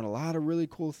shown a lot of really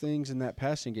cool things in that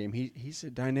passing game. He's a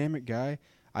dynamic guy.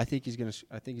 I think he's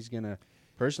gonna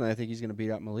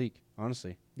beat out Malik.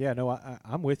 Honestly. Yeah, no,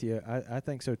 I'm with you. I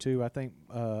think so too. I think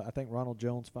Ronald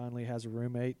Jones finally has a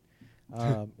roommate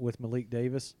with Malik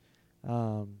Davis.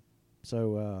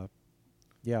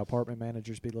 Apartment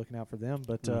managers be looking out for them.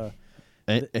 But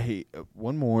hey,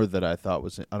 one more that I thought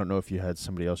was, I don't know if you had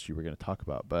somebody else you were going to talk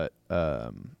about, but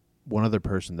one other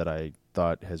person that I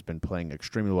thought has been playing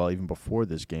extremely well even before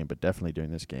this game, but definitely during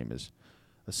this game is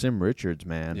Sim Richards,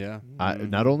 man. Yeah.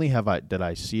 Not only did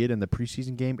I see it in the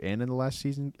preseason game and in the last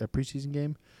season preseason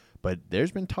game, but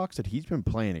there's been talks that he's been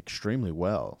playing extremely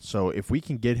well. So if we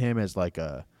can get him as like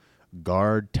a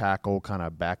guard tackle kind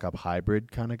of backup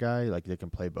hybrid kind of guy, like they can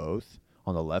play both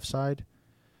on the left side,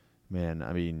 man,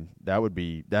 I mean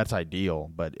that's ideal.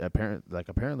 But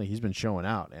apparently he's been showing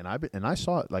out, and I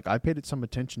saw it. Like I paid some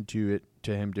attention to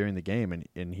him during the game,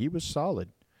 and he was solid.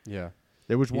 Yeah.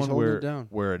 There was He's one holding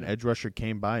where an edge rusher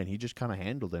came by and he just kind of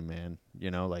handled him, man.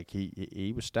 Like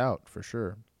he was stout for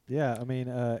sure. yeah, I mean,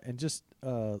 and just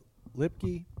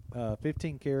Lipke,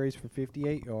 15 carries for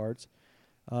 58 yards.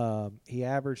 He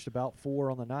averaged about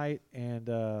 4 on the night,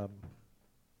 and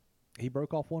he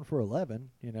broke off one for 11.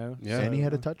 Yeah. And he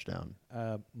had a touchdown.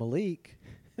 Malik,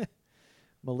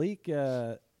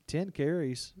 10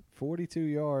 carries, 42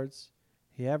 yards.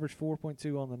 He averaged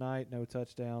 4.2 on the night, no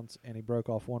touchdowns, and he broke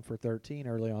off one for 13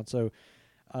 early on. So,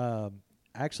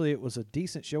 actually, it was a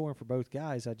decent showing for both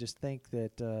guys. I just think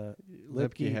that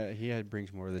Lipke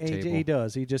brings more to the table. He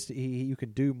does. You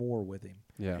can do more with him.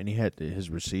 Yeah. And he had his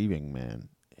receiving, man.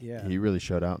 Yeah. He really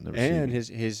showed out in the receiving. And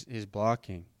his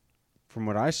blocking, from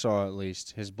what I saw at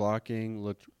least, his blocking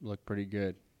looked pretty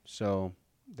good. So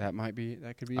that could be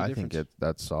a difference. I think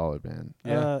that's solid, man.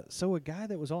 Yeah. So a guy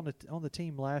that was on the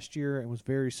team last year and was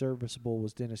very serviceable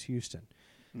was Dennis Houston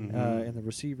in the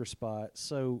receiver spot.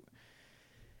 So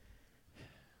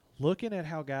looking at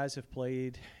how guys have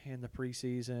played in the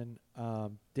preseason,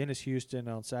 Dennis Houston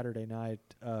on Saturday night,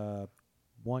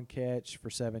 1 catch for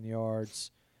 7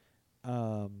 yards.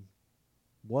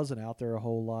 Wasn't out there a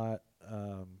whole lot.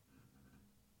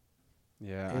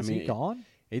 Yeah, Is he gone?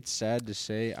 It's sad to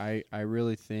say. I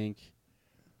really think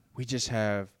we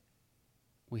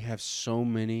have so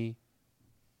many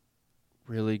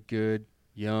really good,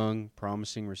 young,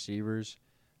 promising receivers.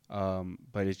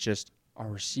 But it's just our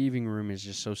receiving room is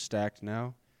just so stacked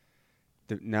now.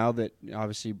 Now that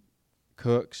obviously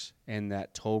Cooks and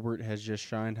that Tolbert has just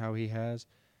shined how he has,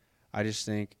 I just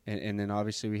think, and then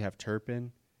obviously we have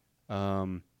Turpin,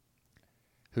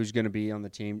 who's going to be on the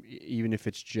team, even if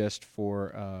it's just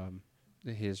for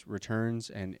his returns,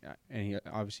 and he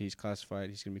obviously he's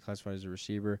going to be classified as a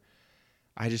receiver.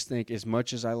 I just think as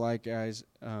much as I like guys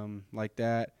like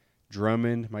that,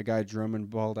 Drummond, my guy Drummond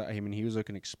balled out. I mean, he was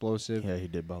looking explosive. Yeah, he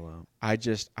did ball out. I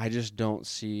just don't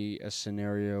see a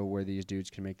scenario where these dudes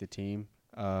can make the team.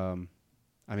 I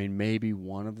mean, maybe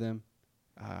one of them.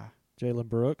 Jalen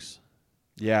Brooks.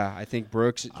 Yeah, I think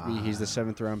Brooks, he's the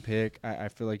 7th round pick. I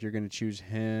feel like you're going to choose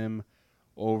him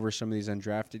over some of these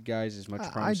undrafted guys as much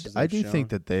promise as I they've do shown. think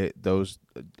that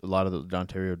a lot of the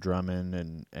Dontario Drummond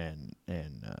and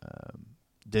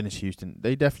Dennis Houston,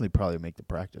 they definitely probably make the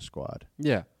practice squad.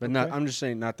 Yeah, but Okay. not. I'm just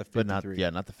saying not the 53.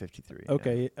 But not the 53.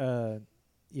 Okay.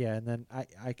 Yeah, and then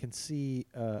I can see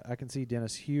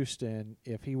Dennis Houston,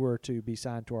 if he were to be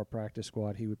signed to our practice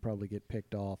squad, he would probably get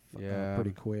picked off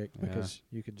pretty quick because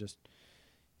you could just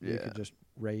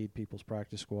raid people's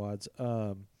practice squads.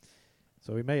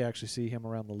 So we may actually see him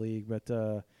around the league. But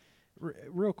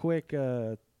real quick,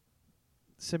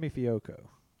 Simi Fioco.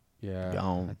 Yeah,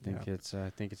 Gone. I think it's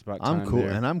about time. I'm cool, there.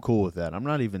 and I'm cool with that. I'm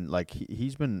not even like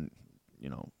he's been,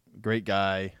 great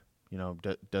guy,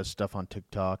 does stuff on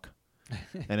TikTok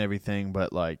and everything.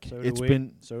 But like,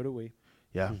 So do we.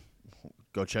 Yeah,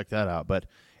 go check that out. But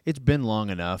it's been long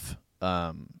enough.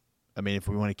 I mean, if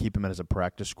we want to keep him as a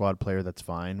practice squad player, that's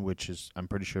fine. Which is, I'm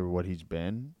pretty sure, what he's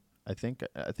been. I think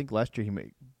last year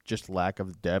just lack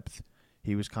of depth.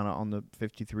 He was kind of on the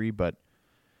 53, but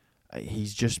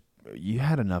he's just. You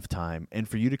had enough time, and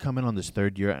for you to come in on this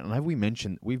third year, and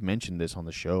we've mentioned this on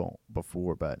the show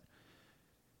before, but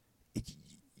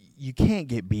you can't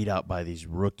get beat out by these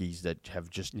rookies that have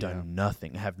just done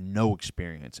nothing, have no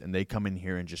experience, and they come in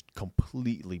here and just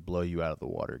completely blow you out of the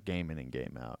water, game in and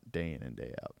game out, day in and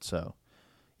day out. So,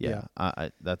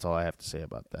 I that's all I have to say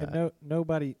about that. And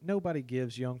nobody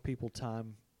gives young people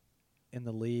time in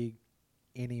the league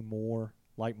anymore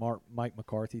like Mike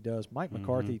McCarthy does. Mike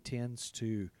McCarthy tends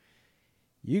to.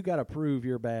 You got to prove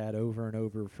you're bad over and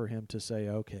over for him to say,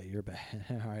 okay, you're bad.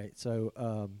 All right. So,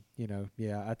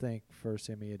 I think for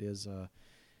Simi it is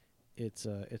it's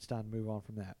time to move on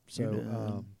from that.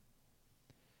 So,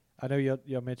 I know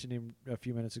y'all mentioned him a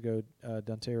few minutes ago,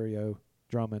 Dontario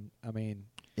Drummond. I mean,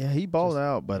 yeah, he balled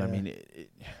out, but I mean,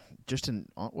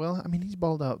 he's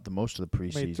balled out the most of the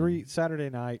preseason. Saturday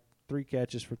night, 3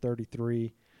 catches for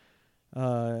 33.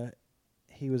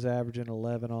 He was averaging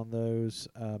 11 on those.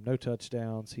 No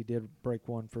touchdowns. He did break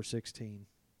one for 16.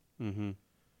 Mm-hmm.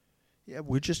 Yeah,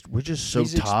 we're just so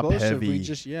top heavy.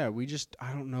 We just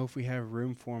I don't know if we have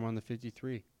room for him on the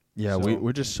 53. Yeah,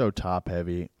 we're just so top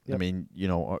heavy. Yep. I mean,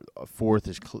 our fourth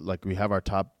is like we have our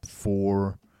top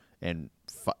 4 and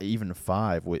even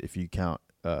 5 if you count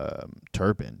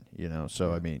Turpin.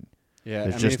 So I mean,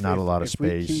 there's not a lot of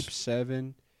space. If we keep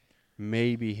 7,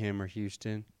 maybe him or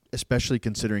Houston. Especially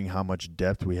considering how much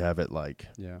depth we have at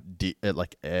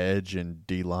at edge and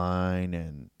D line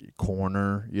and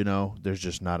corner, there's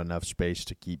just not enough space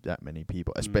to keep that many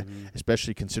people.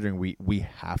 Especially considering we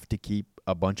have to keep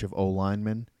a bunch of O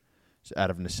linemen out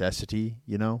of necessity.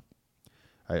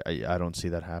 I don't see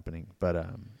that happening. But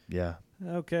yeah.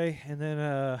 Okay, and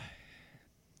then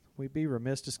we'd be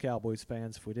remiss as Cowboys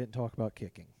fans if we didn't talk about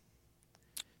kicking.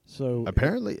 So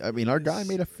apparently, I mean, our guy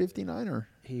made a 59er.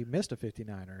 He missed a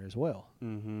 59er as well.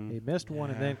 Mm-hmm. He missed one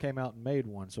and then came out and made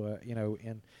one. So,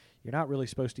 and you're not really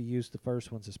supposed to use the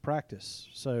first ones as practice.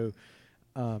 So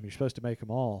you're supposed to make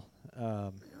them all.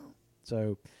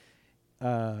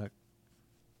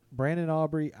 Brandon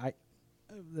Aubrey,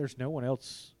 there's no one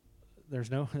else.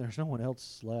 There's no one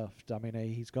else left. I mean,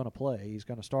 he's going to play. He's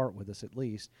going to start with us at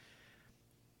least.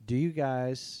 Do you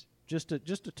guys, just a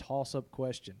toss-up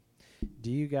question,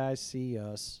 do you guys see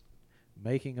us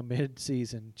making a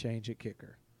mid-season change at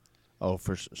kicker? Oh,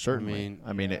 for certainly.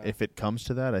 I mean, if it comes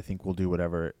to that, I think we'll do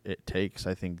whatever it takes.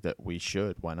 I think that we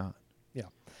should. Why not? Yeah.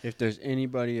 If there's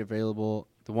anybody available,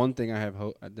 the one thing I have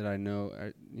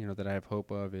that I have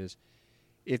hope of is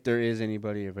if there is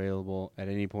anybody available at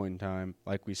any point in time,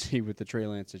 like we see with the Trey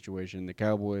Lance situation, the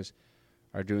Cowboys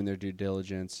are doing their due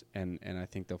diligence, and I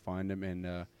think they'll find him.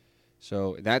 And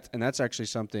so that's actually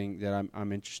something that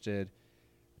I'm interested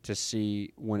to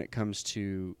see when it comes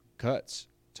to cuts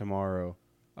tomorrow.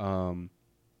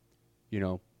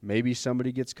 Maybe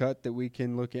somebody gets cut that we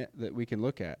can look at,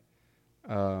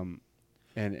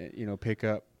 and pick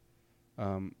up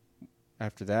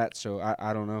after that. So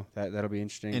I don't know, that'll be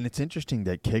interesting. And it's interesting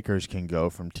that kickers can go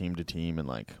from team to team, and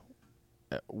like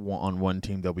on one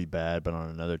team they'll be bad, but on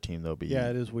another team they'll be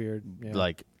it is weird. Yeah.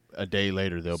 Like a day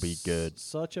later they'll be good.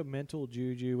 Such a mental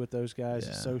juju with those guys.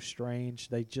 It's so strange.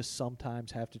 They just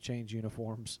sometimes have to change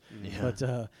uniforms. Yeah. But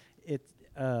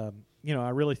I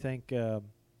really think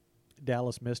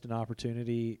Dallas missed an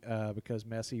opportunity because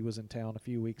Messi was in town a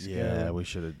few weeks ago. Yeah, we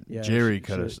should have. Yeah, Jerry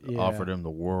could have offered him the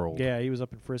world. Yeah, he was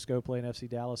up in Frisco playing FC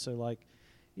Dallas. So,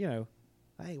 hey,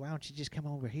 why don't you just come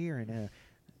over here and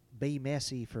be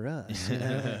Messi for us?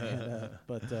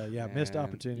 Missed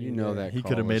opportunity. That he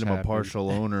could have made him a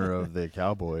partial owner of the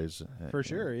Cowboys. For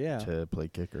sure, yeah. To play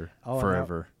kicker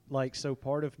forever. So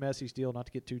part of Messi's deal, not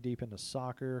to get too deep into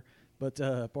soccer, but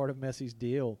part of Messi's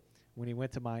deal when he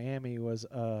went to Miami was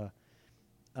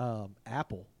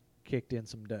Apple kicked in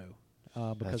some dough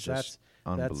because that's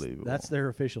unbelievable. That's their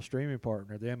official streaming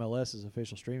partner. The MLS's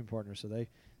official streaming partner. So they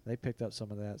picked up some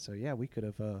of that. So yeah, we could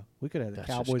have had the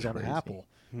Cowboys on Apple.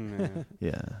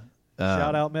 Yeah.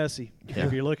 Shout out Messi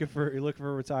if you're looking for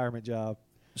a retirement job.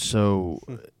 So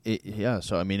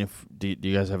So I mean, do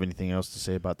you guys have anything else to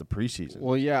say about the preseason?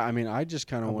 Well, yeah. I mean, I just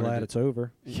kind of wanted. I'm glad it's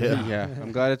over. Yeah.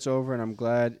 I'm glad it's over, and I'm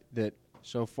glad that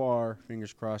so far,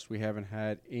 fingers crossed, we haven't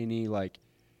had any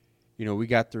we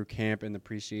got through camp in the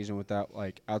preseason without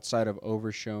outside of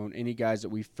Overshown, any guys that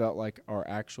we felt like are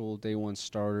actual day one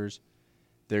starters,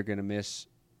 they're going to miss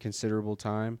considerable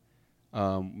time.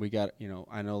 We got,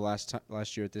 I know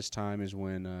last year at this time is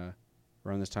when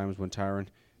around this time is when Tyron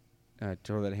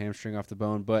tore that hamstring off the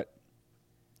bone. But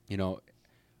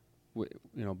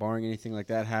barring anything like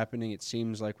that happening, it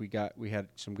seems like we had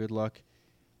some good luck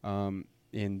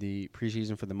in the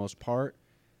preseason for the most part.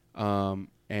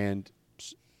 And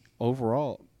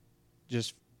overall,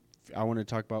 just I want to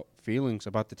talk about feelings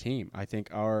about the team. I think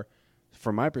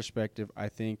from my perspective, I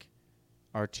think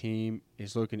our team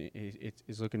is looking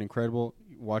incredible.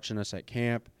 Watching us at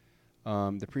camp,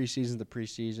 the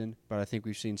preseason, but I think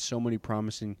we've seen so many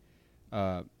promising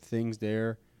things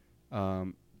there.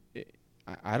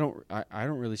 I don't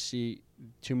really see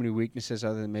too many weaknesses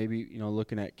other than maybe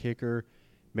looking at kicker,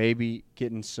 maybe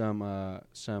getting some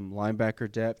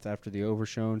linebacker depth after the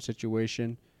Overshone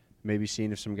situation, maybe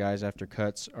seeing if some guys after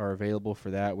cuts are available for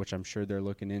that, which I'm sure they're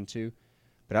looking into.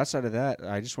 But outside of that,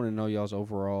 I just want to know y'all's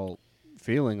overall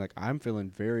feeling. Like, I'm feeling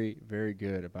very, very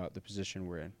good about the position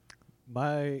we're in.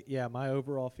 My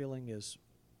overall feeling is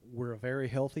we're a very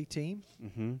healthy team,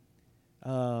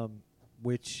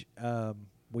 which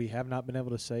we have not been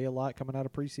able to say a lot coming out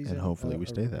of preseason. And hopefully we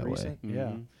stay that way.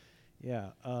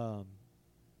 Yeah.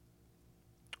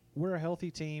 We're a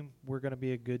healthy team. We're going to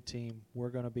be a good team.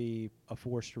 We're going to be a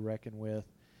force to reckon with.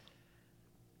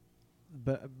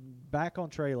 But back on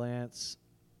Trey Lance,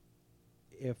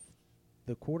 if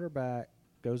the quarterback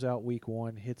goes out week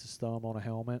 1, hits his thumb on a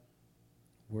helmet,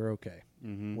 we're okay.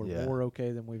 We're more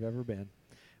okay than we've ever been,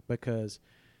 because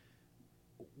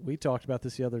we talked about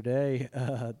this the other day.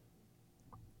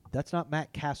 That's not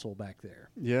Matt Castle back there.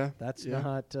 Yeah, that's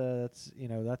not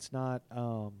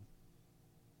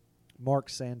Mark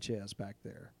Sanchez back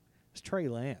there. It's Trey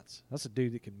Lance. That's a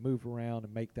dude that can move around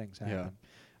and make things happen.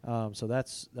 Yeah. So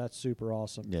that's super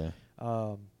awesome. Yeah.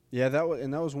 That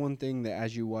was one thing that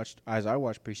as I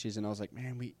watched preseason, I was like,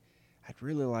 man, I'd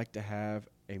really like to have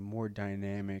a more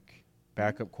dynamic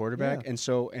backup quarterback, and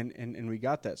so and we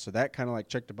got that. So that kind of like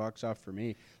checked the box off for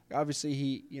me. Obviously,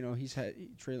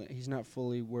 he's not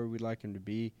fully where we'd like him to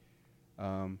be,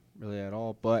 really at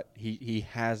all. But he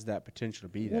has that potential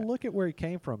to be that. Well, look at where he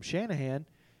came from.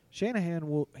 Kyle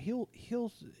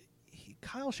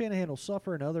Shanahan will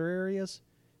suffer in other areas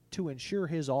to ensure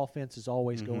his offense is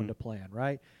always going to plan.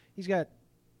 Right? He's got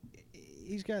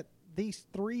these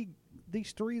three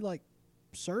like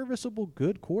serviceable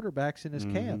good quarterbacks in his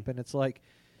camp, and it's like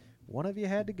one of you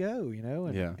had to go,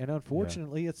 and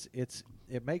unfortunately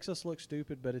it makes us look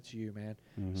stupid, but it's you, man.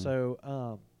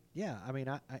 So I mean,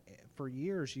 I for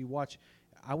years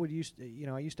I used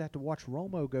to have to watch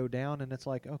Romo go down, and it's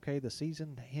like, okay, the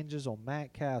season hinges on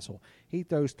Matt Castle. He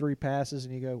throws 3 passes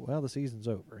and you go, well, the season's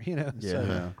over,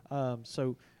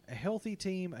 So a healthy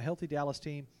team, a healthy Dallas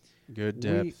team, good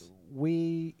depth.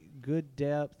 We good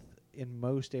depth in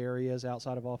most areas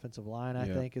outside of offensive line, I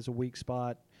think, is a weak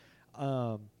spot.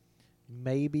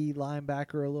 Maybe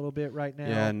linebacker a little bit right now.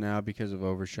 Yeah, now because of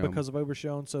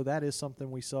Overshone. So that is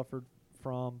something we suffered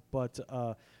from. But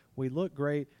we look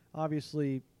great.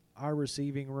 Obviously, our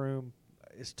receiving room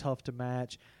is tough to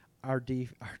match. Our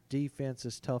defense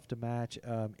is tough to match.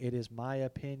 It is my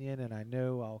opinion, and I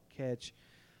know I'll catch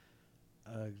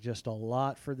just a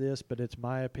lot for this, but it's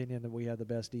my opinion that we have the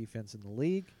best defense in the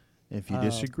league. If you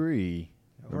disagree,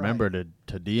 remember to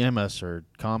DM us or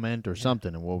comment or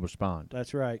something, and we'll respond.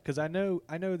 That's right, because I know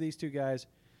these two guys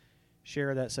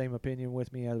share that same opinion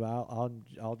with me.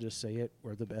 I'll just say it: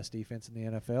 we're the best defense in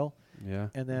the NFL. Yeah.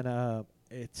 And then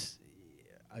it's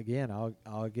again,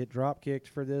 I'll get drop kicked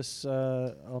for this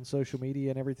on social media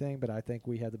and everything, but I think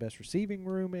we have the best receiving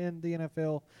room in the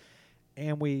NFL,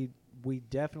 and we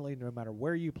definitely, no matter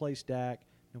where you place Dak.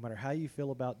 No matter how you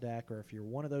feel about Dak, or if you're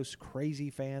one of those crazy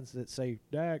fans that say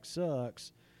Dak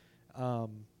sucks,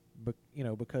 but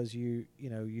because you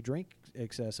drink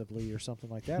excessively or something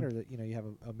like that, or that you have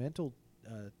a mental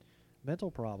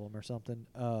problem or something,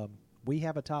 we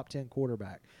have a top 10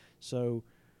 quarterback. So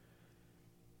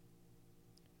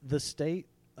the state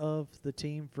of the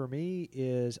team for me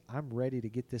is I'm ready to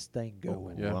get this thing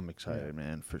going. Well, I'm excited,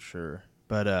 man, for sure.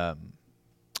 But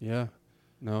yeah.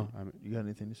 No, you got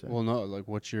anything to say? Well, no. Like,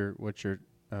 what's your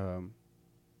how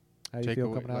do you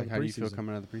feel coming out of the preseason? How do you feel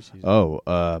coming out of the preseason? Oh,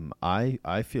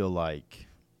 I feel like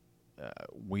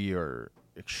we are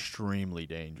extremely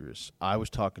dangerous. I was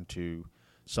talking to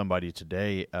somebody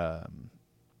today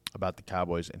about the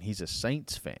Cowboys, and he's a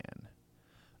Saints fan.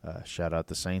 Shout out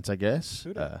the Saints, I guess.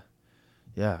 Who dat?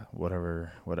 Yeah,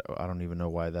 whatever. I don't even know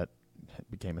why that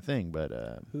became a thing, but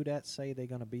who dat say they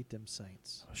gonna beat them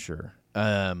Saints? Sure.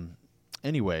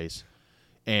 Anyways,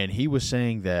 and he was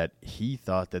saying that he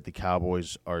thought that the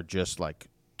Cowboys are just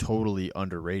like totally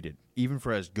underrated, even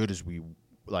for as good as we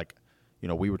like.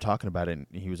 we were talking about it, and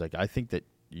he was like, I think that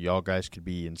y'all guys could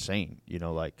be insane.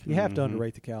 Like you have to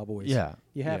underrate the Cowboys. Yeah,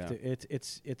 you have to.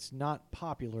 It's not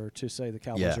popular to say the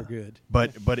Cowboys are good.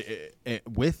 But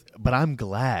I'm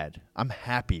glad. I'm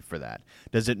happy for that.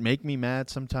 Does it make me mad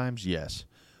sometimes? Yes,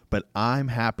 but I'm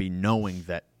happy knowing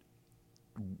that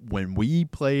when we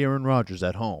play Aaron Rodgers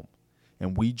at home,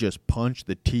 and we just punch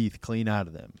the teeth clean out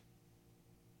of them,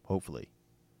 hopefully,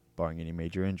 barring any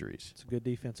major injuries. It's a good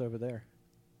defense over there.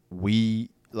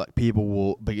 People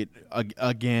will, but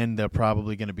again, they're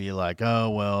probably going to be like,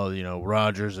 oh, well,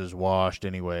 Rodgers is washed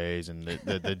anyways, and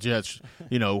the Jets,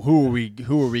 who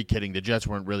are we kidding? The Jets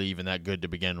weren't really even that good to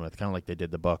begin with, kind of like they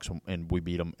did the Bucs, and we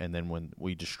beat them, and then when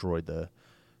we destroyed the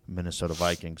Minnesota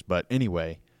Vikings. But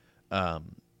anyway,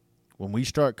 when we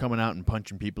start coming out and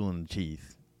punching people in the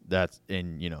teeth,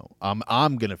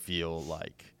 I'm going to feel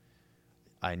like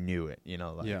I knew it,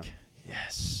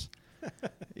 yes.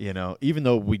 Even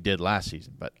though we did last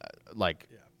season, but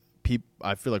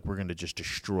I feel like we're going to just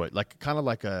destroy it. Kind of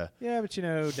like a but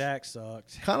Dak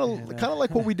sucked. Kind of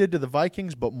like what we did to the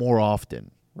Vikings, but more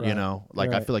often. Right.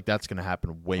 I feel like that's going to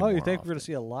happen way more. Oh, you think often. we're going to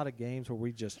see a lot of games where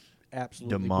we just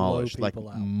absolutely demolish, blow people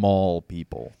out. Maul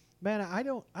people? Man, I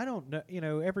don't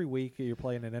know. Every week you're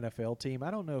playing an NFL team.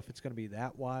 I don't know if it's going to be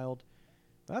that wild.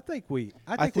 I think we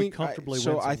comfortably win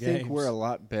some games. I think we're a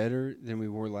lot better than we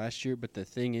were last year. But the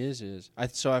thing is I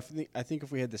think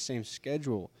if we had the same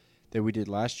schedule that we did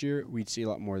last year, we'd see a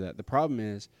lot more of that. The problem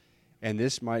is, and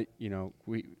this might,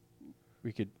 we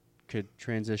could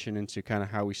transition into kind of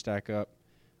how we stack up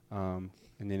in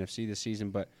the NFC this season.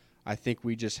 But I think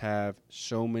we just have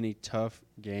so many tough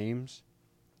games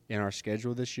in our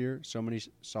schedule this year, so many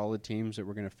solid teams that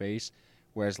we're going to face.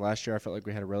 Whereas last year I felt like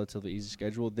we had a relatively easy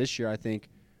schedule. This year I think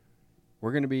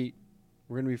we're going to be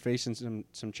facing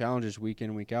some challenges week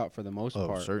in and week out for the most part.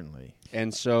 Oh, certainly.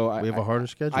 And so we have a harder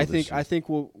schedule. I think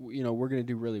we're going to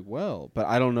do really well, but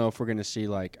I don't know if we're going to see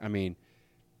an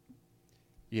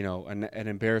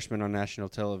embarrassment on national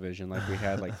television like we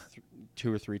had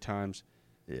 2 or 3 times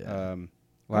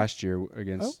last year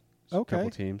against a couple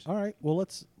teams. All right. Well,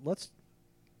 let's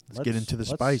get into the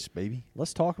spice, baby.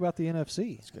 Let's talk about the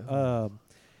NFC. Let's go.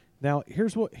 Now,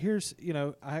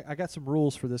 I got some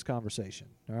rules for this conversation,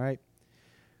 all right?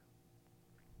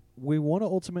 We want to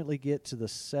ultimately get to the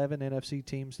 7 NFC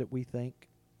teams that we think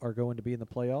are going to be in the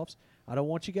playoffs. I don't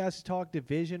want you guys to talk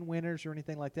division winners or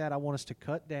anything like that. I want us to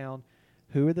cut down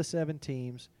who are the 7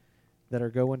 teams that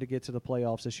are going to get to the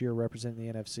playoffs this year representing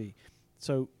the NFC.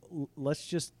 So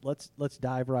let's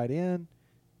dive right in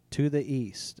to the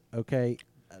East, okay?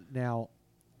 Now,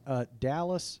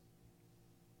 Dallas,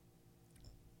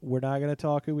 we're not going to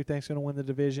talk who we think is going to win the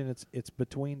division. It's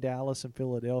between Dallas and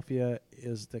Philadelphia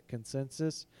is the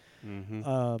consensus.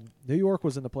 Mm-hmm. New York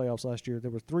was in the playoffs last year.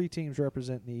 There were 3 teams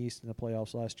representing the East in the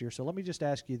playoffs last year. So let me just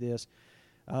ask you this,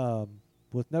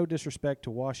 with no disrespect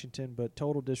to Washington, but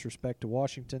total disrespect to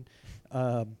Washington.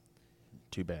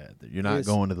 Too bad. You're not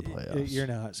going to the playoffs. You're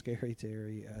not. Scary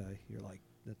Terry. You're like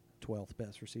the 12th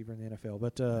best receiver in the NFL.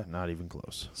 But not even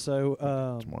close. So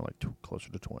it's more like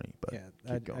closer to 20. But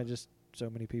yeah, I just so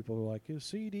many people are like, is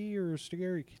CD or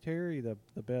Scary Terry the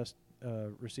best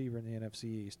receiver in the NFC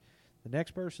East? The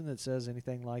next person that says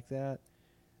anything like that,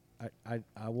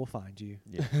 I will find you,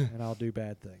 and I'll do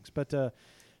bad things. But the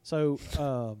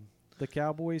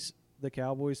Cowboys,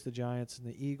 the Giants, and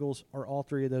the Eagles, are all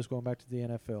 3 of those going back to the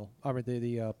NFL? I mean,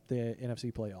 the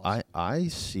NFC playoffs. I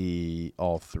see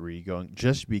all 3 going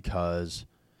just because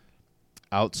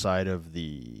outside of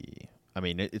the – I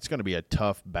mean, it's going to be a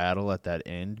tough battle at that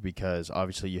end because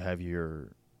obviously you have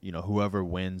your – whoever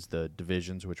wins the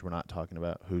divisions, which we're not talking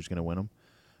about who's going to win them.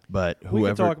 But whoever we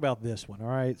can talk about this one, all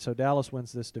right? So Dallas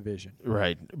wins this division.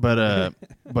 Right. But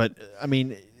but I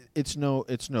mean, it's no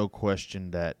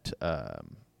question that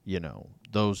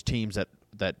those teams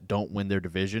that don't win their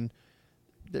division,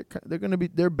 they're going to be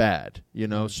bad,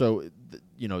 Mm-hmm. So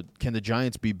can the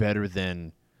Giants be better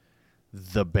than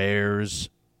the Bears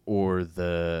or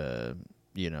the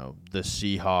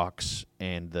Seahawks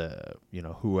and the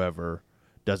whoever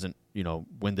doesn't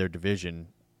win their division?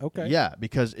 Okay. Yeah,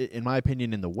 because in my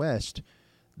opinion, in the West,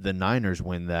 the Niners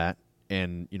win that,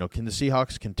 and can the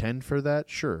Seahawks contend for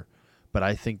that? Sure, but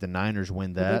I think the Niners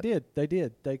win that. Well, they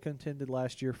did. They contended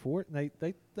last year for it, and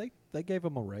they gave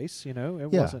them a race.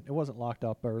 It wasn't locked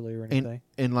up early or anything.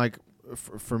 And like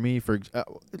for me,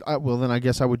 well, then I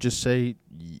guess I would just say,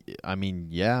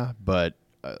 but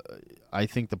I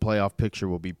think the playoff picture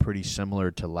will be pretty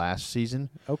similar to last season.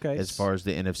 Okay. As far as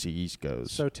the NFC East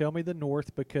goes. So tell me the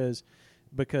North because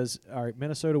all right,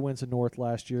 Minnesota wins the North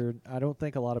last year. I don't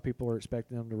think a lot of people are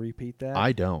expecting them to repeat that.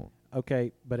 I don't.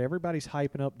 Okay, but everybody's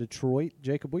hyping up Detroit.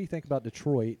 Jacob, what do you think about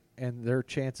Detroit and their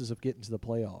chances of getting to the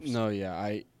playoffs? No, yeah,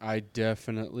 I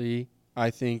definitely I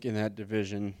think in that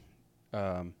division,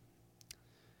 I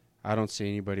don't see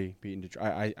anybody beating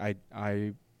Detroit.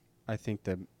 I think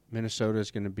that Minnesota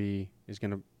is going to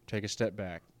take a step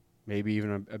back, maybe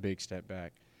even a big step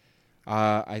back.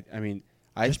 I mean.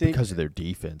 I just think because of their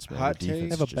defense, man. hot Their defense take- They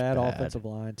have is a just bad offensive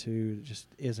line, too. It just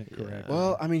isn't Yeah. correct.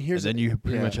 Well, I mean, And here's then you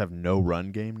pretty yeah. much have no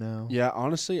run game now. Yeah,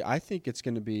 honestly, I think it's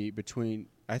going to be between.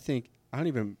 I think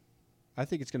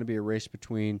it's going to be a race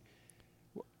between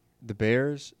the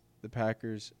Bears, the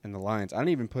Packers, and the Lions. I don't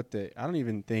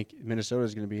even think Minnesota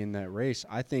is going to be in that race.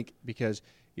 I think because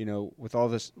with all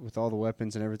the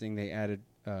weapons and everything they added.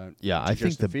 Yeah, I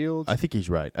think Fields. I think he's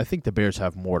right. I think the Bears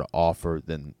have more to offer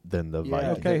than the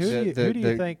Yeah, Vikings. Okay, who do you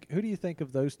the- think? Who do you think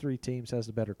of those three teams has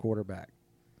the better quarterback?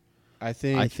 I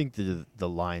think. I think the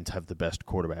Lions have the best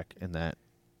quarterback in that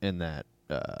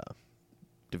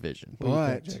division. What do you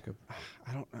think, But- Jacob?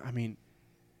 I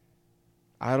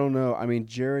don't know. I mean,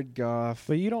 Jared Goff.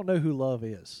 But you don't know who Love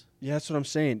is. Yeah, that's what I'm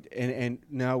saying. And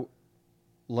now,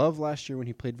 Love last year when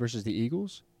he played versus the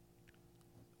Eagles,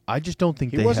 I just don't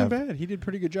think he they wasn't have. bad. He did a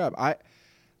pretty good job. I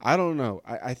don't know.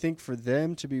 I think for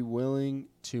them to be willing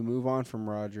to move on from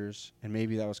Rodgers, and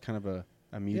maybe that was kind of a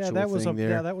mutual thing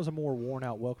there. that was a more worn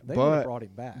out welcome. They would have brought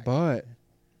him back. But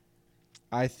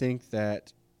I think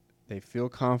that they feel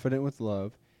confident with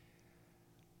Love.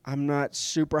 I'm not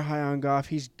super high on Goff.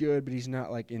 He's good, but he's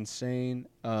not like insane.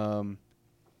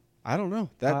 I don't know.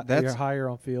 That's You're higher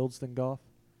on Fields than Goff.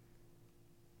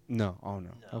 no. Oh no.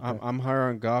 Okay. I'm higher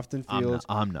on Goff than Fields.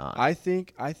 I'm not. I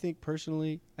think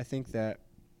personally, I think that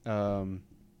Love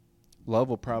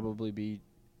will probably be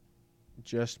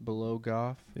just below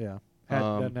Goff. Yeah,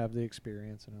 Um, doesn't have the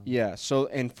experience. Yeah. So,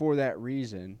 and for that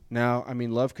reason, now I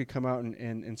mean, Love could come out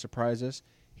and surprise us.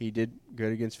 He did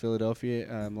good against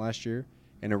Philadelphia last year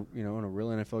in a real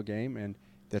NFL game, and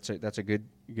that's a good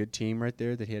team right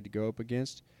there that he had to go up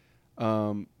against.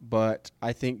 But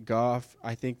I think Goff.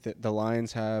 I think that the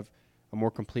Lions have a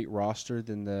more complete roster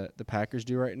than the Packers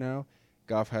do right now.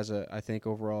 Goff has I think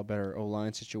overall better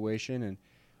O-line situation and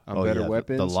better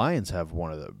weapons. The Lions have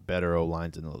one of the better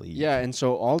O-lines in the league. Yeah, and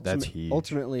so That's huge.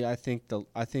 ultimately, I think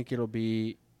it'll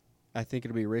be a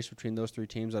race between those three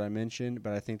teams that I mentioned.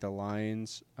 But I think the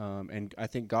Lions, and I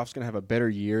think Goff's going to have a better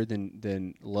year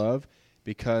than Love,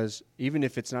 because even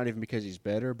if it's not even because he's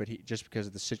better, but just because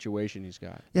of the situation he's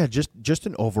got. Yeah, just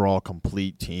an overall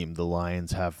complete team. The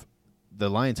Lions have the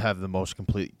most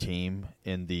complete team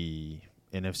in the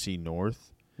NFC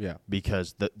North. Yeah,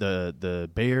 because the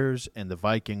Bears and the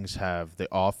Vikings have the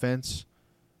offense,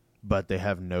 but they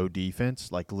have no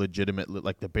defense. Like like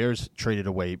the Bears traded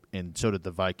away, and so did the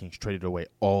Vikings, traded away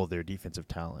all their defensive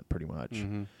talent pretty much.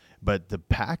 Mm-hmm. But the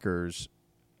Packers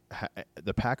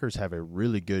have a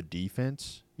really good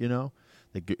defense.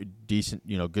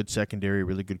 Decent, good secondary,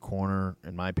 really good corner.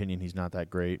 In my opinion, he's not that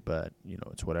great, but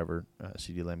it's whatever.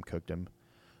 CeeDee Lamb cooked him,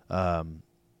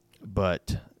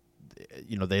 but.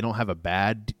 They don't have a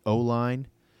bad O-line,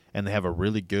 and they have a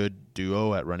really good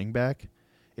duo at running back.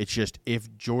 It's just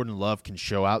if Jordan Love can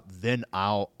show out, then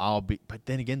I'll be. But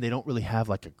then again, they don't really have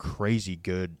like a crazy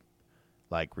good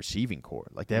like receiving core.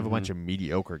 Like they have a bunch of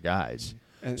mediocre guys.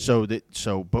 And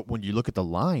But when you look at the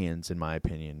Lions, in my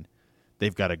opinion,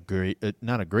 they've got a great,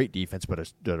 not a great defense, but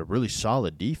a really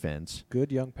solid defense.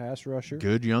 Good young pass rusher.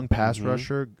 Good young pass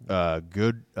rusher.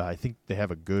 Good. I think they have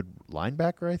a good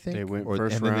linebacker. I think They went and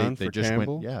first then round They for just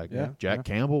Campbell. went. Yeah. Jack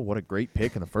Campbell. What a great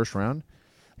pick in the first round.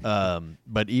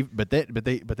 But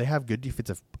they have good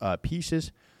defensive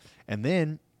pieces, and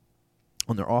then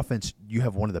on their offense, you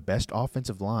have one of the best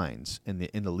offensive lines in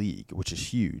the league, which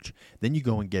is huge. Then you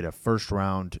go and get a first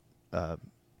round.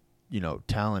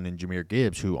 Talent in Jahmyr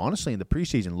Gibbs, who honestly in the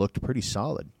preseason looked pretty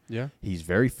solid. yeah, He's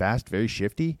very fast, very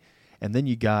shifty. And then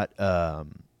you got, Amon-Ra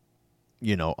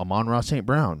St.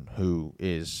 Brown, who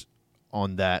is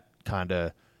on that kind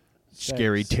of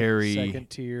scary Terry, second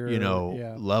tier,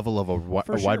 level of a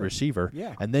For wide sure. receiver.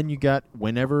 Yeah. And then you got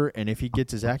whenever, and if he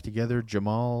gets his act together,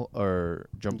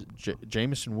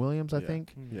 Jameson Williams, I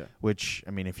think. yeah. Which,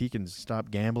 I mean, if he can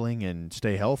stop gambling and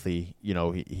stay healthy,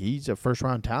 he's a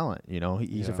first-round talent. He's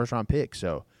a Yeah. first-round pick.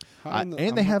 So, High on the-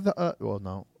 and they have the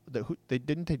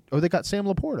they got Sam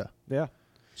Laporta. Yeah.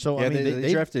 So Yeah, I mean,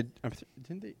 they drafted.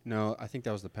 Didn't they? No, I think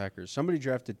that was the Packers. Somebody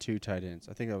drafted 2 tight ends.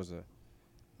 I think that was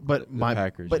but the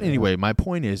Packers. But yeah. anyway, my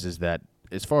point is that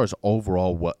as far as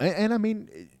overall and I mean,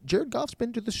 Jared Goff's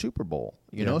been to the Super Bowl,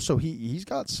 you know, so he's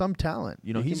got some talent.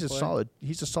 He He's can a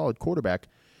play. solid quarterback,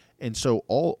 and so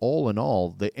all in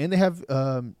all, they have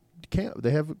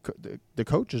the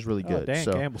coach is really good. Dan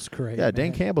Campbell's great. Yeah, man.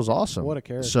 Dan Campbell's awesome. What a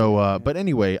character. So, but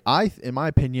anyway, in my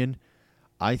opinion,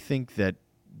 I think that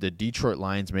the Detroit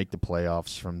Lions make the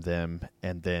playoffs from them,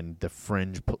 and then the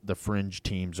fringe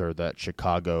teams are that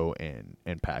Chicago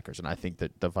and Packers, and I think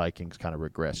that the Vikings kind of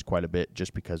regress quite a bit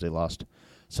just because they lost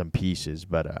some pieces.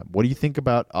 But what do you think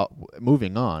about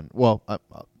moving on? Well,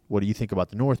 what do you think about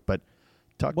the North? But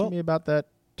talk to me about that.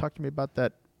 Talk to me about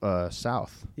that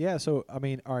South. Yeah. So I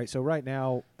mean, all right. So right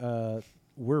now,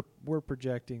 we're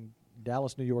projecting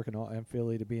Dallas, New York, and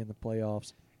Philly to be in the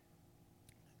playoffs.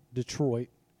 Detroit.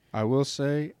 I will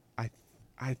say,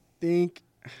 I think,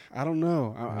 I don't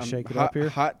know. I'm shake it up here.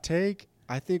 Hot take.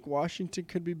 I think Washington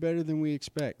could be better than we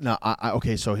expect. No,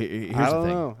 okay. So here's I the don't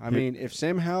thing. know. I mean, if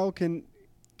Sam Howell can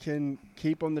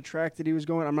keep on the track that he was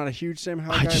going, I'm not a huge Sam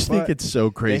Howell guy. I just think it's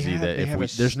so crazy that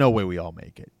there's no way we all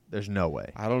make it. There's no way.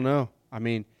 I don't know. I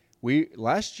mean,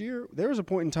 last year there was a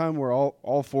point in time where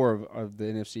all four of the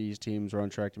NFC's teams were on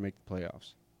track to make the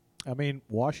playoffs. I mean,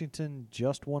 Washington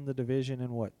just won the division in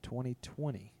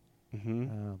 2020. Mm-hmm.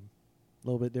 A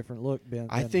little bit different look.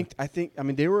 I think. I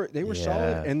mean, they were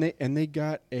solid, and they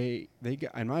got in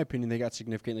my opinion, they got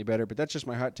significantly better. But that's just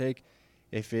my hot take.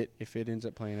 If it ends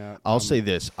up playing out, I'll say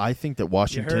this: I think that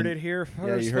Washington. You heard it here first.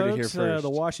 Yeah, you heard it here folks. first. The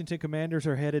Washington Commanders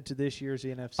are headed to this year's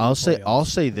NFC. I'll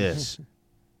say this: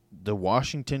 the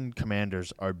Washington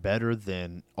Commanders are better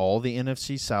than all the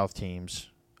NFC South teams.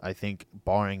 I think,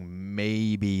 barring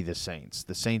maybe the Saints.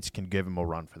 The Saints can give them a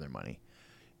run for their money.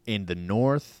 In the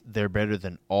North, they're better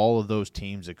than all of those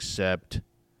teams except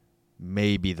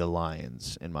maybe the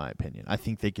Lions, in my opinion. I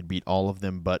think they could beat all of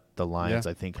them, but the Lions,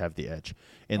 I think, have the edge.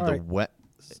 In the West.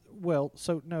 Well,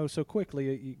 so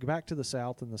quickly, you go back to the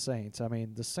South and the Saints. I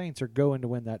mean, the Saints are going to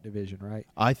win that division, right?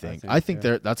 I think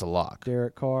that's a lock.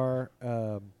 Derek Carr,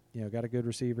 got a good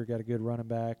receiver, got a good running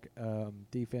back.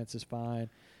 Defense is fine.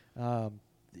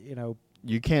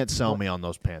 You can't sell me on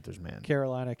those Panthers, man.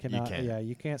 Carolina cannot. You can't. Yeah,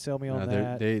 you can't sell me on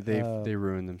that. They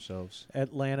ruined themselves.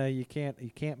 Atlanta, you can't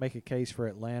make a case for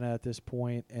Atlanta at this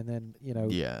point. And then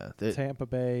Tampa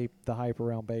Bay, the hype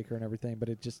around Baker and everything, but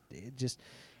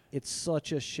it's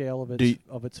such a shell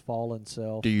of its fallen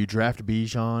self. Do you draft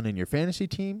Bijan in your fantasy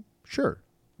team? Sure.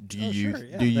 Sure.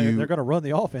 Yeah. They're going to run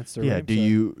the offense through him. Do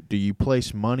you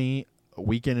place money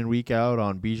week in and week out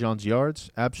on Bijan's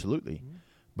yards? Absolutely. Mm-hmm.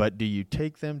 But do you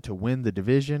take them to win the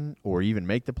division or even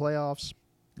make the playoffs?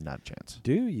 Not a chance.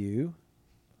 Do you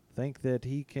think that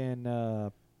he can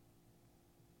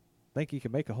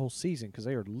make a whole season? Because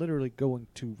they are literally going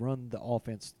to run the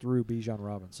offense through Bijan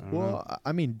Robinson. Well,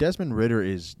 I mean, Desmond Ridder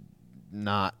is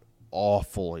not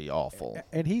awfully awful.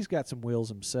 And he's got some wheels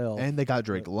himself. And they got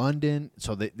Drake London.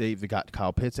 So they've got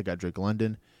Kyle Pitts. They got Drake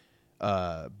London.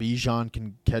 Bijan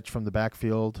can catch from the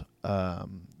backfield.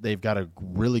 They've got a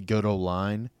really good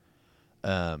O-line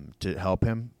to help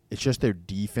him. It's just their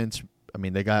defense. I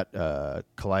mean, they got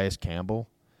Calais Campbell,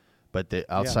 but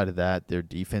outside of that, their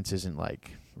defense isn't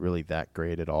like really that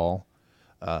great at all.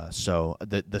 So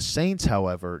the Saints,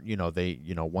 however,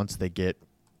 once they get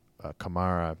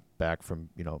Kamara back from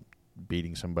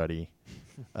beating somebody,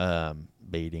 they're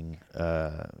going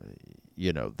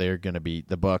to be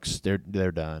the Bucks. They're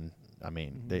done. I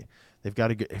mean, they've got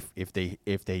to get if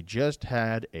they just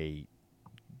had a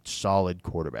solid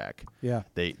quarterback. Yeah,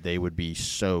 they would be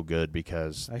so good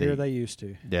because I hear they used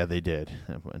to. Yeah, they did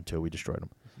until we destroyed them.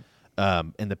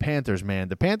 And the Panthers,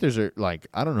 man, are like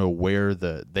I don't know where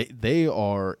they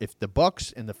are. If the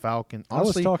Bucks and the Falcons,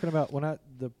 honestly, I was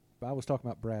talking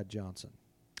about Brad Johnson.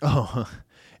 Oh,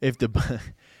 if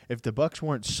the Bucks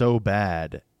weren't so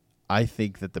bad, I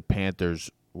think that the Panthers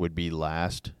would be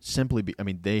last. Simply,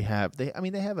 they have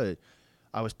a.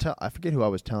 I forget who I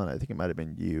was telling. I think it might have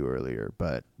been you earlier,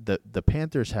 but the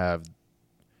Panthers have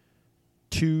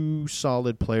two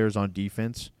solid players on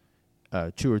defense,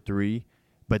 2 or 3,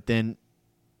 but then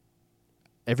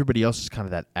everybody else is kind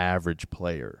of that average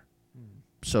player.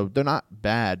 So they're not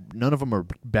bad. None of them are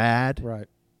bad, right?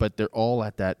 But they're all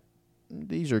at that.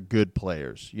 These are good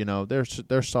players.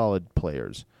 They're solid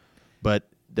players, but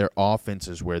their offense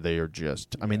is where they are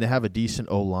just. I mean, they have a decent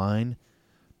O-line,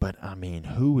 but I mean,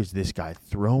 who is this guy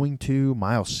throwing to?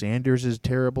 Miles Sanders is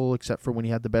terrible, except for when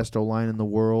he had the best O-line in the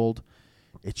world.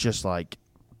 It's just like,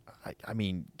 I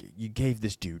mean, you gave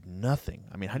this dude nothing.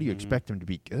 I mean, how do you expect him to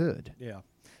be good? Yeah.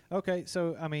 Okay,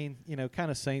 so I mean,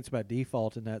 kind of Saints by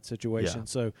default in that situation. Yeah.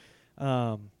 So,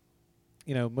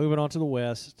 moving on to the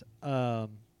West.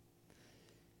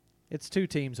 It's 2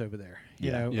 teams over there.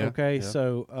 Okay,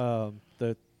 so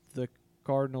the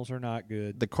Cardinals are not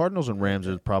good. The Cardinals and Rams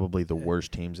are probably the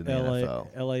worst teams in the NFL.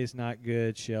 LA's not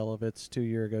good. Shell of its 2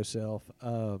 year ago self.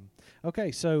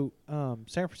 Okay, so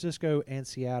San Francisco and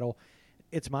Seattle.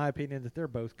 It's my opinion that they're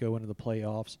both going to the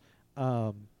playoffs.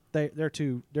 They're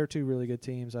two really good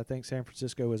teams. I think San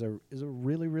Francisco is a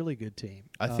really, really good team.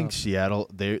 I think Seattle.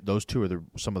 Those two are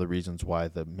some of the reasons why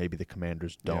maybe the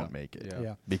Commanders don't make it.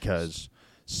 Yeah. Because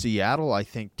Seattle, I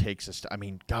think, takes us. I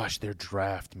mean, gosh, their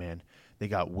draft, man. They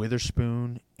got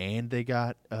Witherspoon and they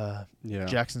got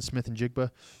Jackson Smith and Jigba.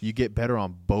 You get better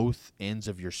on both ends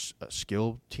of your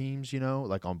skill teams.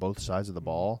 Like on both sides of the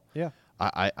ball. Yeah.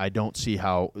 I don't see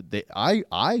how they.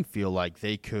 I feel like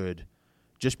they could.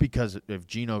 Just because if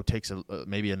Geno takes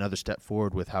maybe another step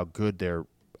forward with how good their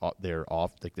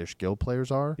skill players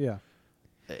are,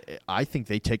 I think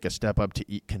they take a step up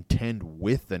to contend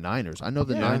with the Niners. I know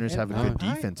the Niners have a good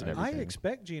defense and everything. I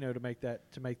expect Geno to make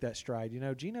that stride.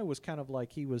 Geno was kind of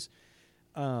like he was.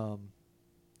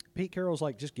 Pete Carroll's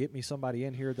like, just get me somebody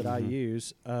in here that I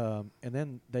use, and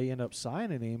then they end up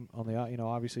signing him on the.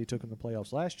 Obviously he took him to the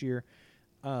playoffs last year.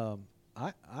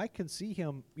 I can see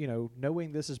him,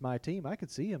 knowing this is my team, I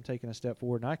could see him taking a step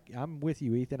forward. And I'm with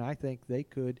you, Ethan. I think they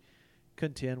could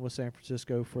contend with San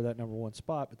Francisco for that number one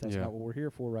spot, but that's not what we're here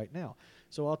for right now.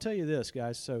 So I'll tell you this,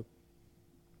 guys. So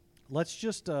let's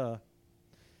just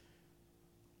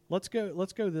let's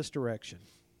go this direction.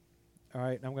 All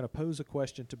right, and I'm going to pose a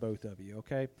question to both of you.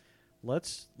 Okay,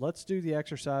 let's do the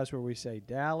exercise where we say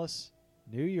Dallas,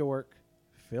 New York,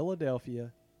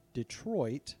 Philadelphia,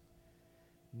 Detroit,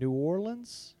 New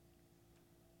Orleans,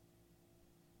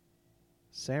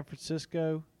 San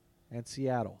Francisco, and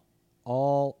Seattle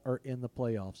all are in the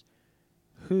playoffs.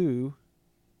 Who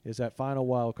is that final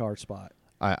wild card spot?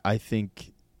 I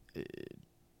think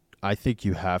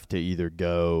you have to either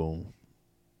go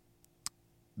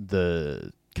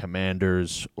the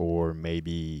Commanders or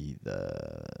maybe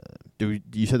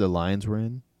you said the Lions were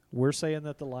in? We're saying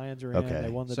that the Lions are in. Okay. They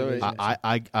won the division.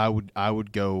 I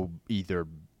would go either.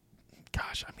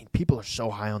 Gosh, I mean, people are so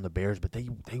high on the Bears, but they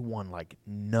won like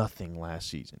nothing last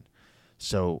season.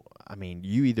 So, I mean,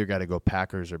 you either got to go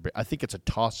Packers or I think it's a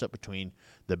toss-up between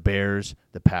the Bears,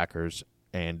 the Packers,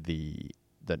 and the.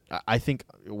 I think.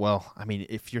 Well, I mean,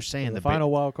 if you're saying the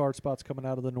final wild card spot's coming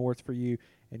out of the North for you,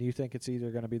 and you think it's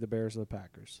either going to be the Bears or the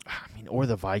Packers. I mean, or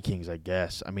the Vikings, I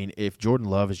guess. I mean, if Jordan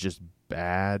Love is just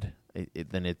bad,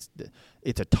 then it's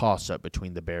a toss-up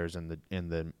between the Bears and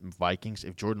the Vikings.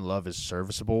 If Jordan Love is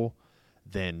serviceable,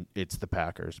 then it's the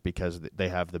Packers because they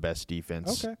have the best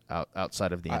defense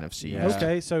outside of the NFC. Yeah.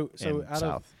 Okay, so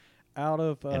out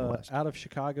of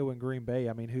Chicago and Green Bay,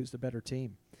 I mean, who's the better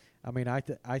team? I mean,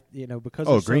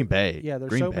 because Green Bay. Yeah,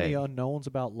 there's many unknowns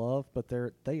about Love, but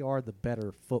they are the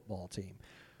better football team,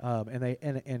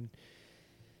 and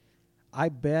I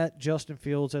bet Justin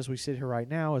Fields, as we sit here right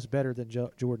now, is better than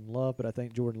Jordan Love, but I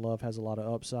think Jordan Love has a lot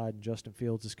of upside, and Justin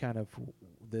Fields is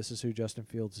this is who Justin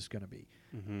Fields is going to be.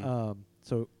 Mm-hmm.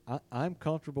 So I'm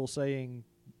comfortable saying,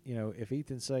 if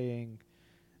Ethan's saying,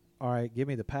 all right, give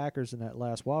me the Packers in that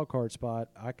last wild card spot,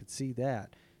 I could see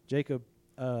that. Jacob,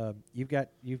 you've got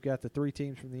the three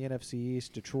teams from the NFC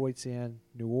East. Detroit's in,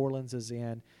 New Orleans is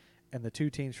in, and the two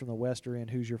teams from the West are in.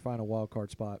 Who's your final wild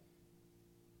card spot?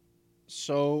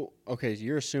 So, okay, so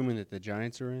you're assuming that the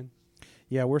Giants are in?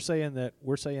 Yeah, we're saying that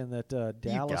Dallas.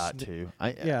 You got to.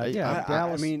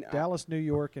 Dallas, New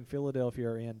York, and Philadelphia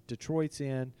are in. Detroit's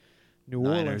in. New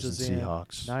Orleans is in.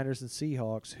 Seahawks. Niners and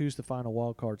Seahawks. Who's the final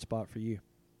wild card spot for you?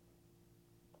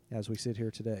 As we sit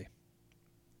here today.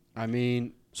 I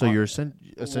mean, so you're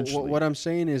essentially what I'm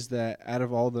saying is that out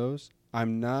of all those,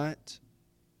 I'm not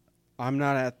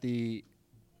at the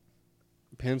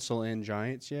pencil in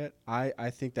Giants yet. I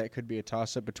think that could be a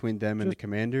toss-up between them and the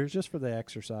Commanders. Just for the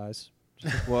exercise.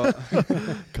 Well,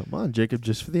 come on, Jacob,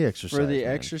 just for the exercise. For the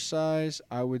exercise,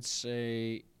 I would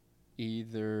say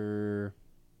either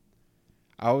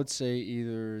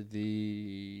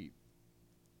the.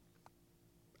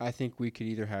 I think we could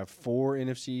either have 4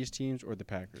 NFC East teams or the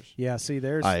Packers. Yeah, see,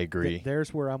 I agree.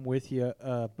 There's where I'm with you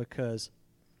because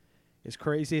as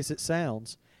crazy as it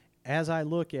sounds, as I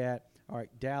look at, all right,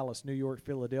 Dallas, New York,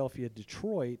 Philadelphia,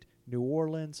 Detroit, New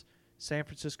Orleans, San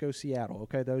Francisco, Seattle.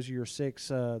 Okay, those are your 6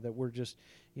 that we're just,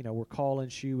 we're calling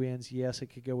shoe-ins. Yes, it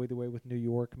could go either way with New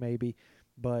York maybe.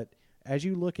 But as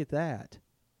you look at that,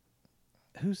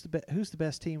 who's the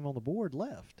best team on the board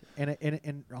left?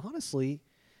 And honestly,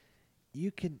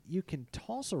 you can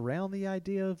toss around the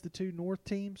idea of the 2 North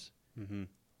teams,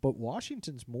 but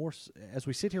Washington's more. As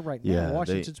we sit here right now,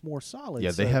 Washington's more solid. Yeah,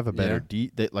 they have a better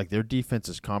their defense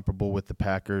is comparable with the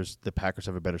Packers. The Packers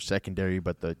have a better secondary,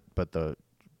 but the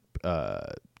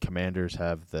Commanders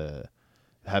have the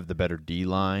have the better D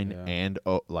line and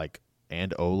O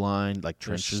line, like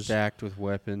trenches. They're stacked with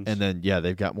weapons. And then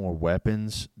they've got more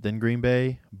weapons than Green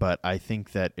Bay, but I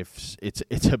think that if it's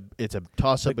a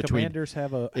toss up between Commanders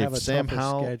have a Sam tougher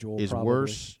Howell schedule is probably.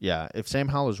 worse. Yeah, if Sam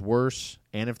Howell is worse,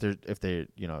 and if they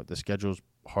the schedule's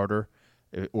harder,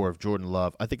 or if Jordan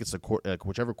Love, I think it's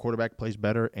whichever quarterback plays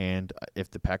better, and if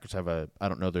the Packers have I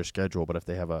don't know their schedule, but if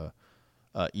they have a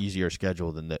easier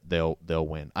schedule, then they'll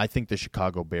win. I think the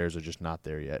Chicago Bears are just not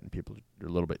there yet, and people are a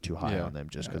little bit too high on them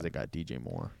just because they got DJ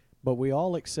Moore. But we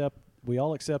all accept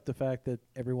the fact that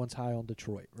everyone's high on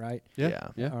Detroit, right? Yeah.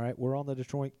 All right, we're on the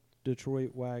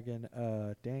Detroit wagon.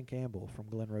 Dan Campbell from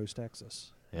Glen Rose,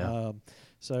 Texas. Yeah.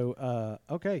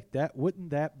 Okay, wouldn't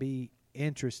that be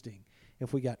interesting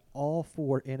if we got all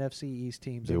 4 NFC East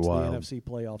teams into the NFC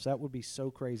playoffs? That would be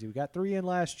so crazy. We got 3 in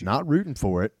last year. Not rooting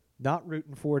for it. Not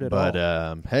rooting for it at all.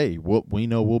 But hey, we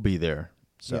know we'll be there.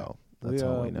 So that's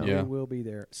all we know. We will be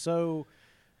there. So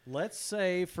let's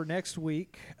say for next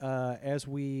week, as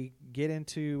we get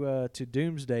into to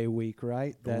Doomsday Week,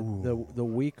 right? That the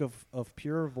week of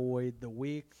pure void, the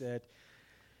week that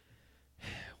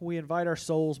we invite our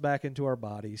souls back into our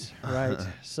bodies, right?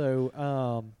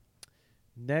 So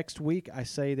next week, I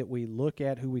say that we look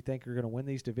at who we think are going to win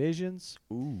these divisions.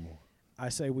 Ooh. I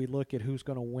say we look at who's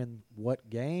going to win what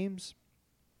games,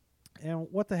 and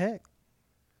what the heck.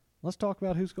 Let's talk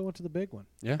about who's going to the big one.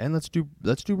 Yeah, and let's do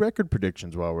record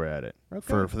predictions while we're at it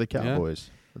for the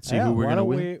Cowboys. Let's see who we're going to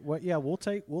win.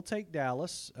 We'll take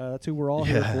Dallas. That's who we're all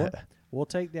here for. We'll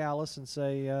take Dallas and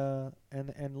say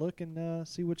and look and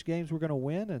see which games we're going to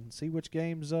win and see which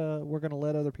games we're going to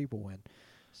let other people win.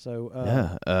 So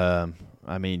you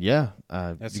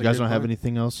guys don't have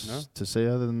anything else to say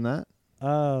other than that?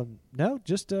 No,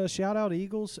 just shout out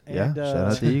Eagles. And, shout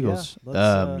out the Eagles.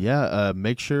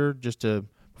 Make sure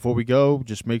before we go,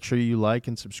 just make sure you like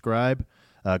and subscribe.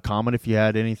 Comment if you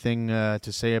had anything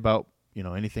to say about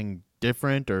anything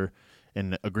different or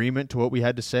in agreement to what we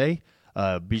had to say.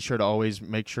 Be sure to always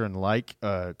make sure and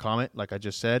comment, like I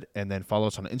just said, and then follow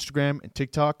us on Instagram and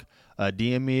TikTok.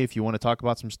 DM me if you want to talk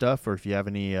about some stuff, or if you have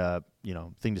any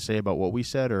thing to say about what we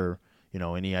said, or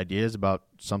any ideas about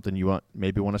something you want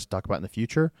us to talk about in the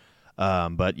future.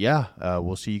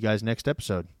 We'll see you guys next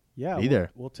episode. Yeah, be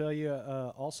there. We'll tell you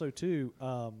also too.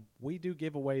 We do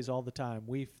giveaways all the time.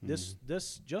 We've this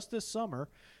summer,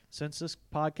 since this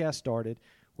podcast started,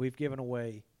 we've given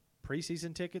away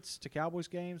preseason tickets to Cowboys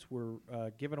games. We're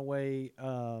giving away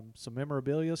some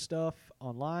memorabilia stuff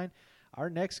online. Our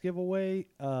next giveaway,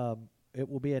 it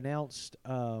will be announced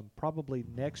probably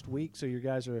next week. So you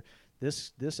guys are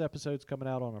this episode's coming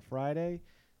out on a Friday.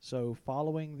 So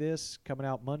following this, coming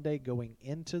out Monday, going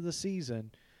into the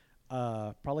season,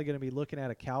 probably going to be looking at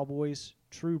a Cowboys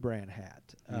True Brand hat.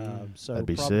 So that'd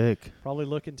be sick. Probably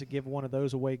looking to give one of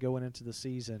those away going into the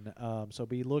season. So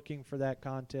be looking for that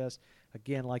contest.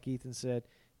 Again, like Ethan said,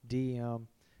 DM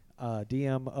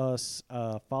us,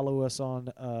 follow us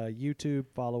on YouTube,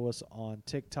 follow us on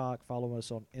TikTok, follow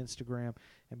us on Instagram,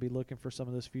 and be looking for some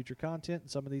of this future content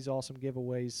and some of these awesome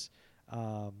giveaways.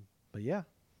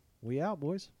 We out,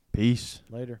 boys. Peace.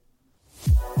 Later.